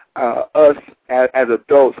of us as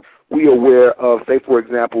adults, we are aware of, say, for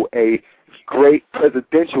example, a great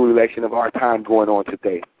presidential election of our time going on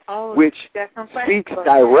today, which speaks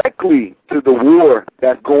directly to the war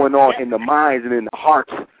that's going on in the minds and in the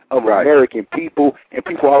hearts of American people and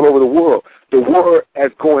people all over the world. The war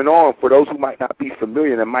that's going on, for those who might not be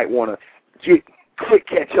familiar and might want to quick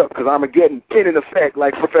catch up, because Armageddon been in effect,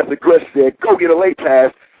 like Professor Grush said, go get a late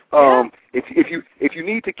pass. If you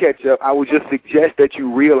need to catch up, I would just suggest that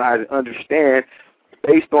you realize and understand,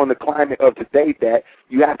 based on the climate of today, that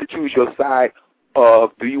you have to choose your side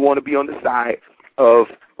of, do you want to be on the side of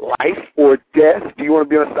life or death? Do you want to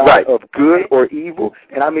be on the side of good or evil?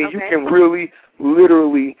 And I mean, you can really,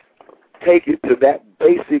 literally take it to that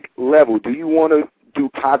basic level. Do you want to do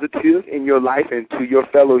positive in your life and to your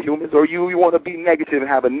fellow humans, or you want to be negative and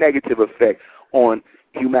have a negative effect on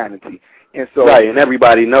humanity? And so, and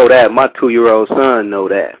everybody know that. My 2-year-old son know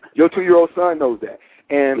that. Your 2-year-old son knows that.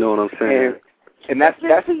 And you know what I'm saying? And that's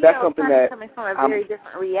something that coming from a very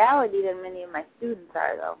different reality than many of my students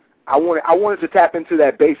are, though. I wanted to tap into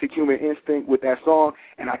that basic human instinct with that song,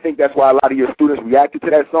 and I think that's why a lot of your students reacted to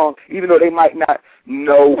that song, even though they might not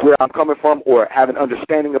know where I'm coming from or have an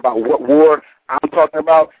understanding about what war I'm talking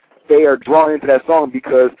about. They are drawn into that song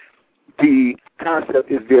because the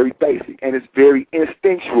concept is very basic and it's very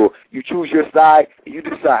instinctual. You choose your side, and you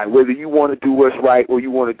decide whether you want to do what's right or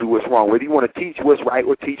you want to do what's wrong, whether you want to teach what's right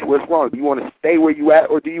or teach what's wrong. Do you want to stay where you at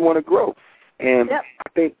or do you want to grow? And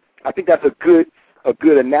I think that's a good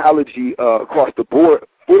analogy across the board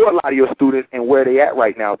for a lot of your students and where they at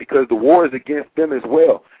right now, because the war is against them as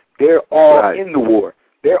well. They're all in the war.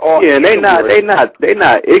 They're all and they're not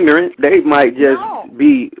ignorant. They might just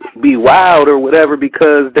be wild or whatever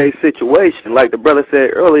because they situation. Like the brother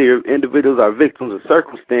said earlier, individuals are victims of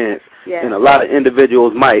circumstance, and a lot of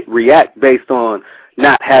individuals might react based on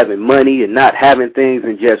not having money and not having things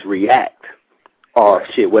and just react off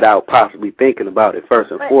shit without possibly thinking about it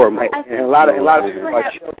first and foremost. And a lot of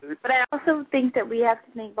but I also think that we have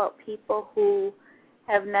to think about people who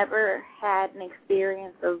have never had an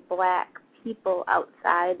experience of black people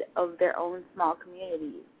outside of their own small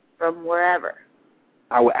communities from wherever.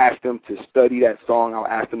 I would ask them to study that song. I would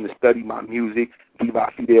ask them to study my music,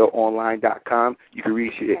 VivaFidelOnline.com. You can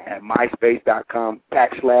reach it at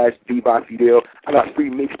myspace.com/VivaFidel. I got free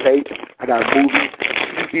mixtapes. I got movies,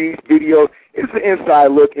 TVs, videos. It's an inside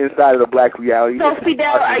look inside of the black reality. So,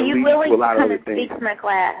 Fidel, are you willing to come and speak to my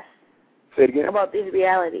class? Say it again. About these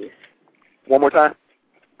realities. One more time.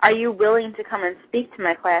 Are you willing to come and speak to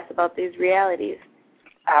my class about these realities?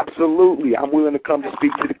 Absolutely. I'm willing to come to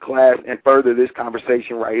speak to the class and further this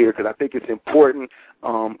conversation right here, because I think it's important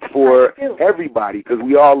for everybody, because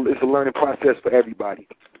it's a learning process for everybody.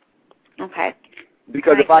 Okay.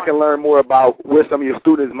 Because if I can learn more about where some of your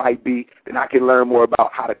students might be, then I can learn more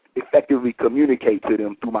about how to effectively communicate to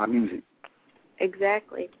them through my music.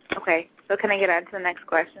 Exactly. Okay. So can I get on to the next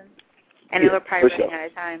question? And we're probably running out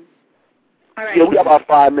of time. All right. Yeah, we got about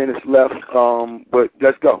 5 minutes left, but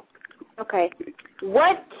let's go. Okay.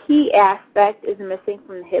 What key aspect is missing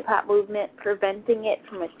from the hip-hop movement, preventing it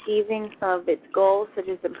from achieving some of its goals, such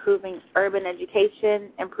as improving urban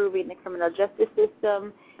education, improving the criminal justice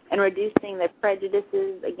system, and reducing the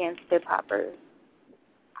prejudices against hip-hoppers?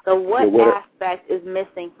 So what aspect is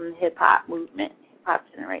missing from the hip-hop movement, hip-hop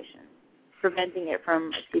generation, preventing it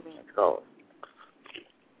from achieving its goals?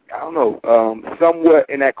 I don't know. Somewhat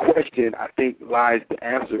in that question, I think, lies the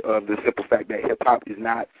answer of the simple fact that hip-hop is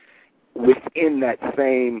not within that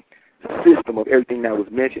same system of everything that was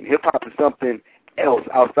mentioned. Hip-hop is something else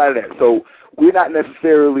outside of that. So we're not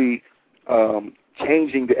necessarily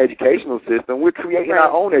changing the educational system. We're creating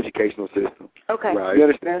our own educational system. Okay. Right. You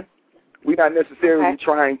understand? We're not necessarily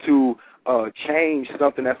trying to change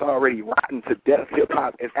something that's already rotten to death.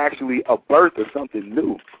 Hip-hop is actually a birth of something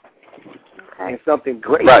new. And something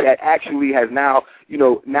great that actually has now,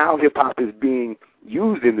 now hip-hop is being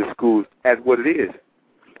used in the schools as what it is.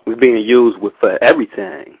 It's being used for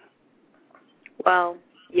everything. Well,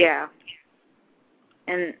 yeah.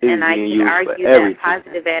 And I can argue that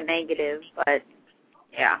positive and negative, but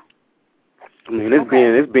yeah. I mean,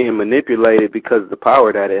 it's being manipulated because of the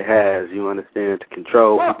power that it has, you understand, to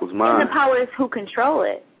control people's minds. And the power is who control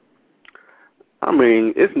it. I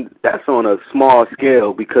mean, that's on a small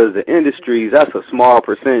scale because the industries, that's a small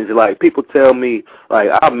percentage. Like, people tell me, like,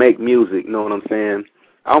 I make music, you know what I'm saying?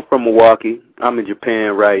 I'm from Milwaukee. I'm in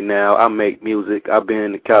Japan right now. I make music. I've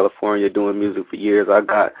been to California doing music for years. I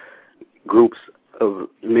got groups of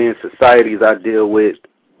men's societies I deal with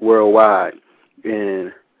worldwide,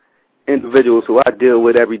 and individuals who I deal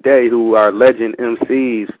with every day who are legend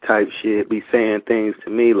MCs type shit be saying things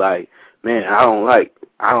to me like, man, I don't like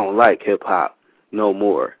hip hop no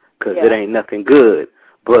more because it ain't nothing good.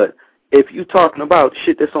 But if you talking about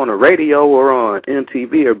shit that's on the radio or on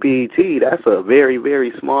MTV or BET, that's a very,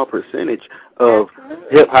 very small percentage of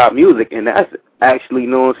hip hop music, and that's actually, you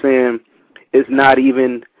know what I'm saying, it's not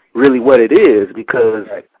even really what it is, because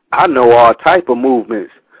I know all type of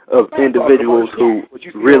movements of individuals who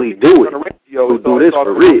really do it, who do this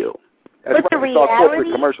for real. But the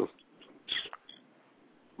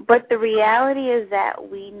reality, is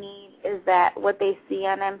that what they see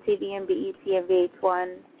on MTV and BET and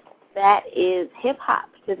VH1, that is hip hop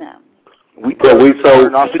to them. So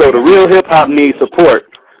the real hip hop needs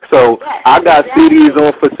support. So I got CDs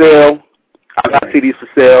on for sale. I got CDs for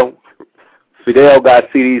sale. Fidel got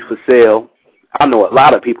CDs for sale. I know a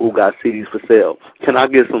lot of people who got CDs for sale. Can I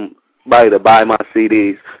get somebody to buy my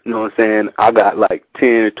CDs? You know what I'm saying? I got like 10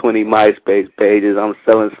 or 20 MySpace pages. I'm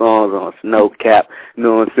selling songs on Snowcap. You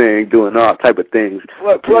know what I'm saying? Doing all type of things.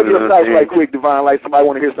 Plug your site right quick, Divine Light. Somebody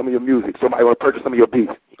want to hear some of your music. Somebody want to purchase some of your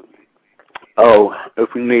beats. Oh, if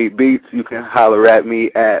you need beats, you can holler at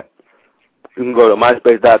me you can go to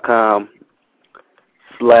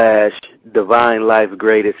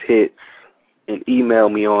myspace.com/DivineLifeGreatestHits and email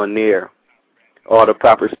me on there. All the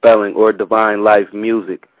proper spelling, or Divine Life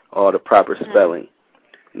Music, all the proper spelling.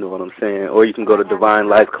 You know what I'm saying? Or you can go to Divine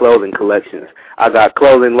Life Clothing Collections. I got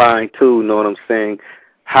clothing line too, you know what I'm saying?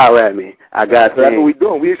 Holler at me. I got That's what we're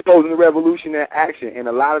doing. We're exposing the revolution in action. And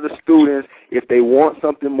a lot of the students, if they want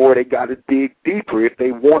something more, they got to dig deeper. If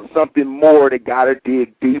they want something more, they got to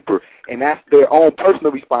dig deeper. And that's their own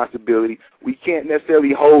personal responsibility. We can't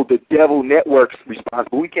necessarily hold the devil networks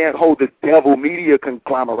responsible. We can't hold the devil media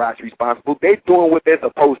conglomerates responsible. They're doing what they're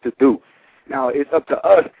supposed to do. Now, it's up to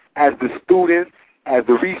us as the students, as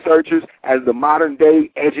the researchers, as the modern-day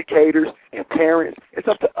educators and parents. It's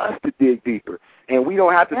up to us to dig deeper. And we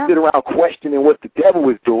don't have to sit around questioning what the devil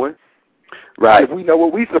is doing. Right. If we know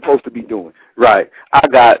what we're supposed to be doing. Right. I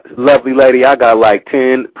got like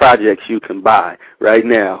 10 projects you can buy right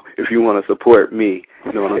now if you want to support me.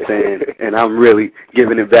 You know what I'm saying? And I'm really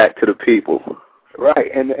giving it back to the people.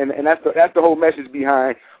 Right. And that's the whole message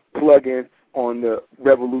behind plugging on the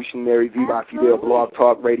revolutionary Viva Fidel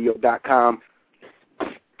blogtalkradio.com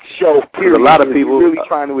show, period. A lot of people really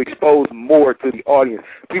trying to expose more to the audience.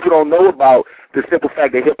 People don't know about the simple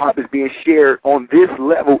fact that hip-hop is being shared on this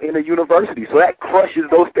level in a university. So that crushes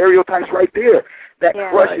those stereotypes right there. That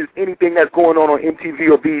crushes anything that's going on MTV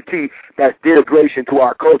or BET that's denigration to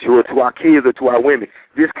our culture or to our kids or to our women.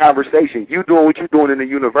 This conversation, you doing what you're doing in the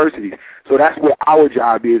universities. So that's what our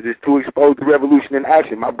job is to expose the revolution in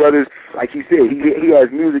action. My brother's, like he said, he has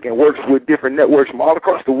music and works with different networks from all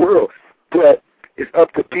across the world. But it's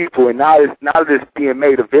up to people, and now that it's being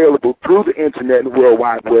made available through the internet and the World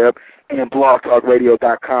Wide Web and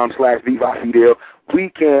blogtalkradio.com/Viva Fidel, we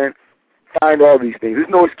can find all these things. There's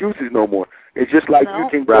no excuses no more. It's just like you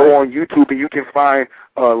can go on YouTube and you can find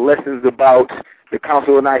lessons about the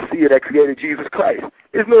Council of Nicaea that created Jesus Christ.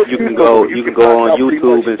 There's no excuse. You can go on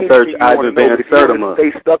YouTube and search Ivan Van Sertima.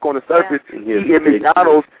 Stay stuck on the surface, eating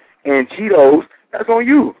McDonald's and Cheetos, that's on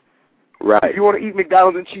you. Right. If you want to eat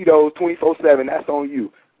McDonald's and Cheetos 24/7, that's on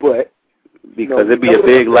you. But because it'd be a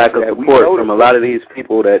big lack of support from a lot of these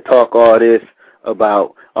people that talk all this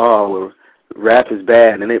about, well, rap is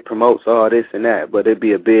bad and it promotes all this and that, but it'd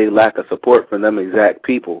be a big lack of support from them exact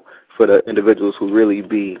people for the individuals who really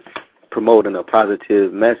be promoting a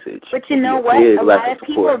positive message. But you know what? A lot of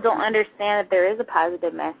people don't understand that there is a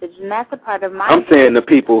positive message, and that's a part of my... I'm saying the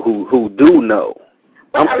people who do know.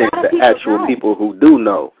 I'm saying the actual people who do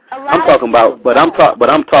know. I'm talking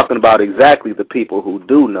about exactly the people who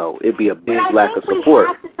do know. It'd be a big lack of support.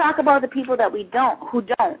 We have to talk about the people that who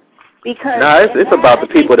don't. Because it's about the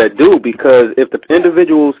people that do, because if the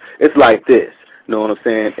individuals, it's like this. You know what I'm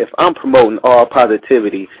saying? If I'm promoting all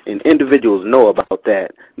positivity and individuals know about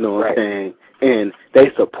that, you know what I'm saying, and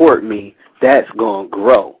they support me, that's going to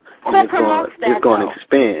grow. It's going to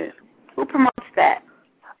expand. Who promotes that?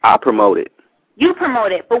 I promote it. You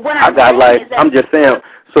promote it, but what I'm just saying.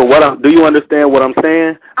 So do you understand what I'm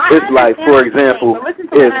saying? It's like, for example,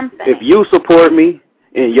 if you support me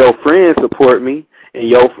and your friends support me and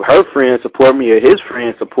her friends support me or his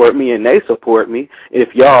friends support me and they support me,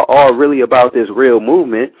 if y'all are really about this real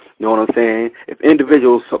movement, you know what I'm saying? If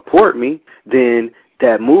individuals support me, then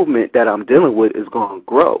that movement that I'm dealing with is going to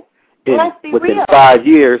grow. within 5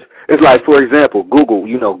 years. It's like, for example, Google.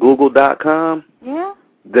 You know, Google.com. Yeah.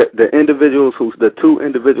 The two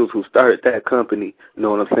individuals who started that company, you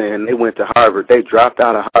know what I'm saying? They went to Harvard. They dropped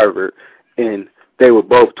out of Harvard, and they were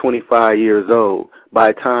both 25 years old.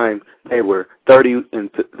 By the time they were 31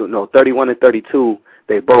 and 32,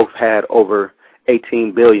 they both had over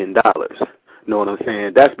 $18 billion. You know what I'm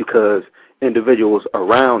saying? That's because individuals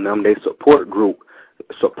around them, their support group,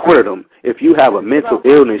 supported them. If you have a mental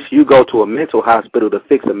illness, you go to a mental hospital to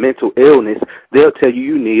fix a mental illness, they'll tell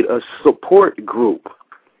you need a support group.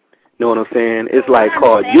 You know what I'm saying? It's like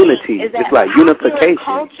called unity. It's like unification.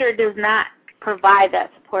 Culture does not provide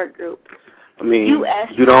that support group. I mean,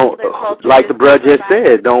 you don't, like the brother just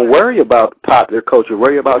said, don't worry about popular culture.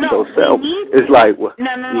 Worry about yourself. It's like,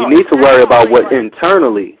 you need to worry about what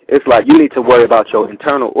internally. It's like you need to worry about your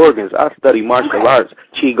internal organs. I study martial arts,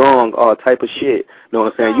 qigong, all type of shit. You know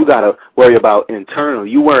what I'm saying? You got to worry about internal.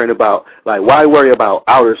 You worrying about, like, why worry about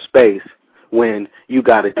outer space when you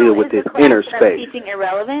got to deal with this inner space? Teaching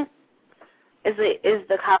irrelevant? Is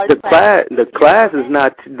the college the class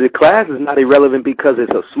is not irrelevant because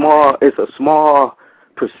it's a small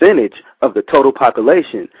percentage of the total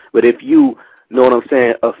population. But if you know what I'm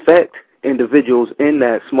saying, affect individuals in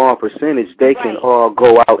that small percentage, they can all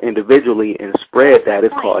go out individually and spread that.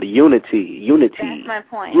 It's called unity. That's my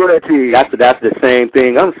point. Unity. That's the same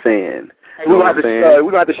thing I'm saying. We're going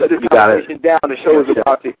to have to shut this conversation down. The show is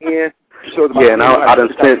about to end. Yeah, and I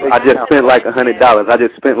just spent like $100. I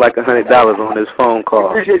just spent like $100 on this phone call.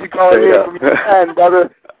 Appreciate you calling in from your time,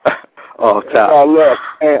 brother. Oh, top. Look,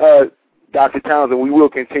 and Dr. Townsend, we will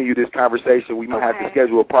continue this conversation. We might have to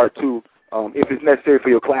schedule a part 2. If it's necessary for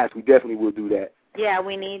your class, we definitely will do that. Yeah,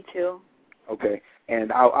 we need to. Okay,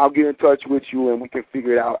 and I'll get in touch with you, and we can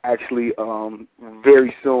figure it out actually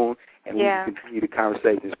very soon. And we can continue the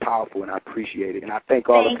conversation. It's powerful, and I appreciate it. And I thank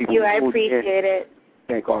all the people. Thank you. I appreciate it.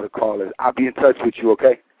 Thank all the callers. I'll be in touch with you,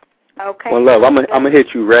 okay? Okay. One love. I'm gonna hit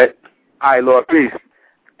you, Rhett. All right, Lord. Peace.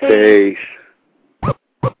 Peace.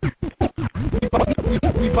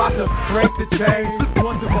 We about to break the chains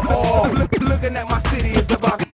once and for all. Looking at my city, it's about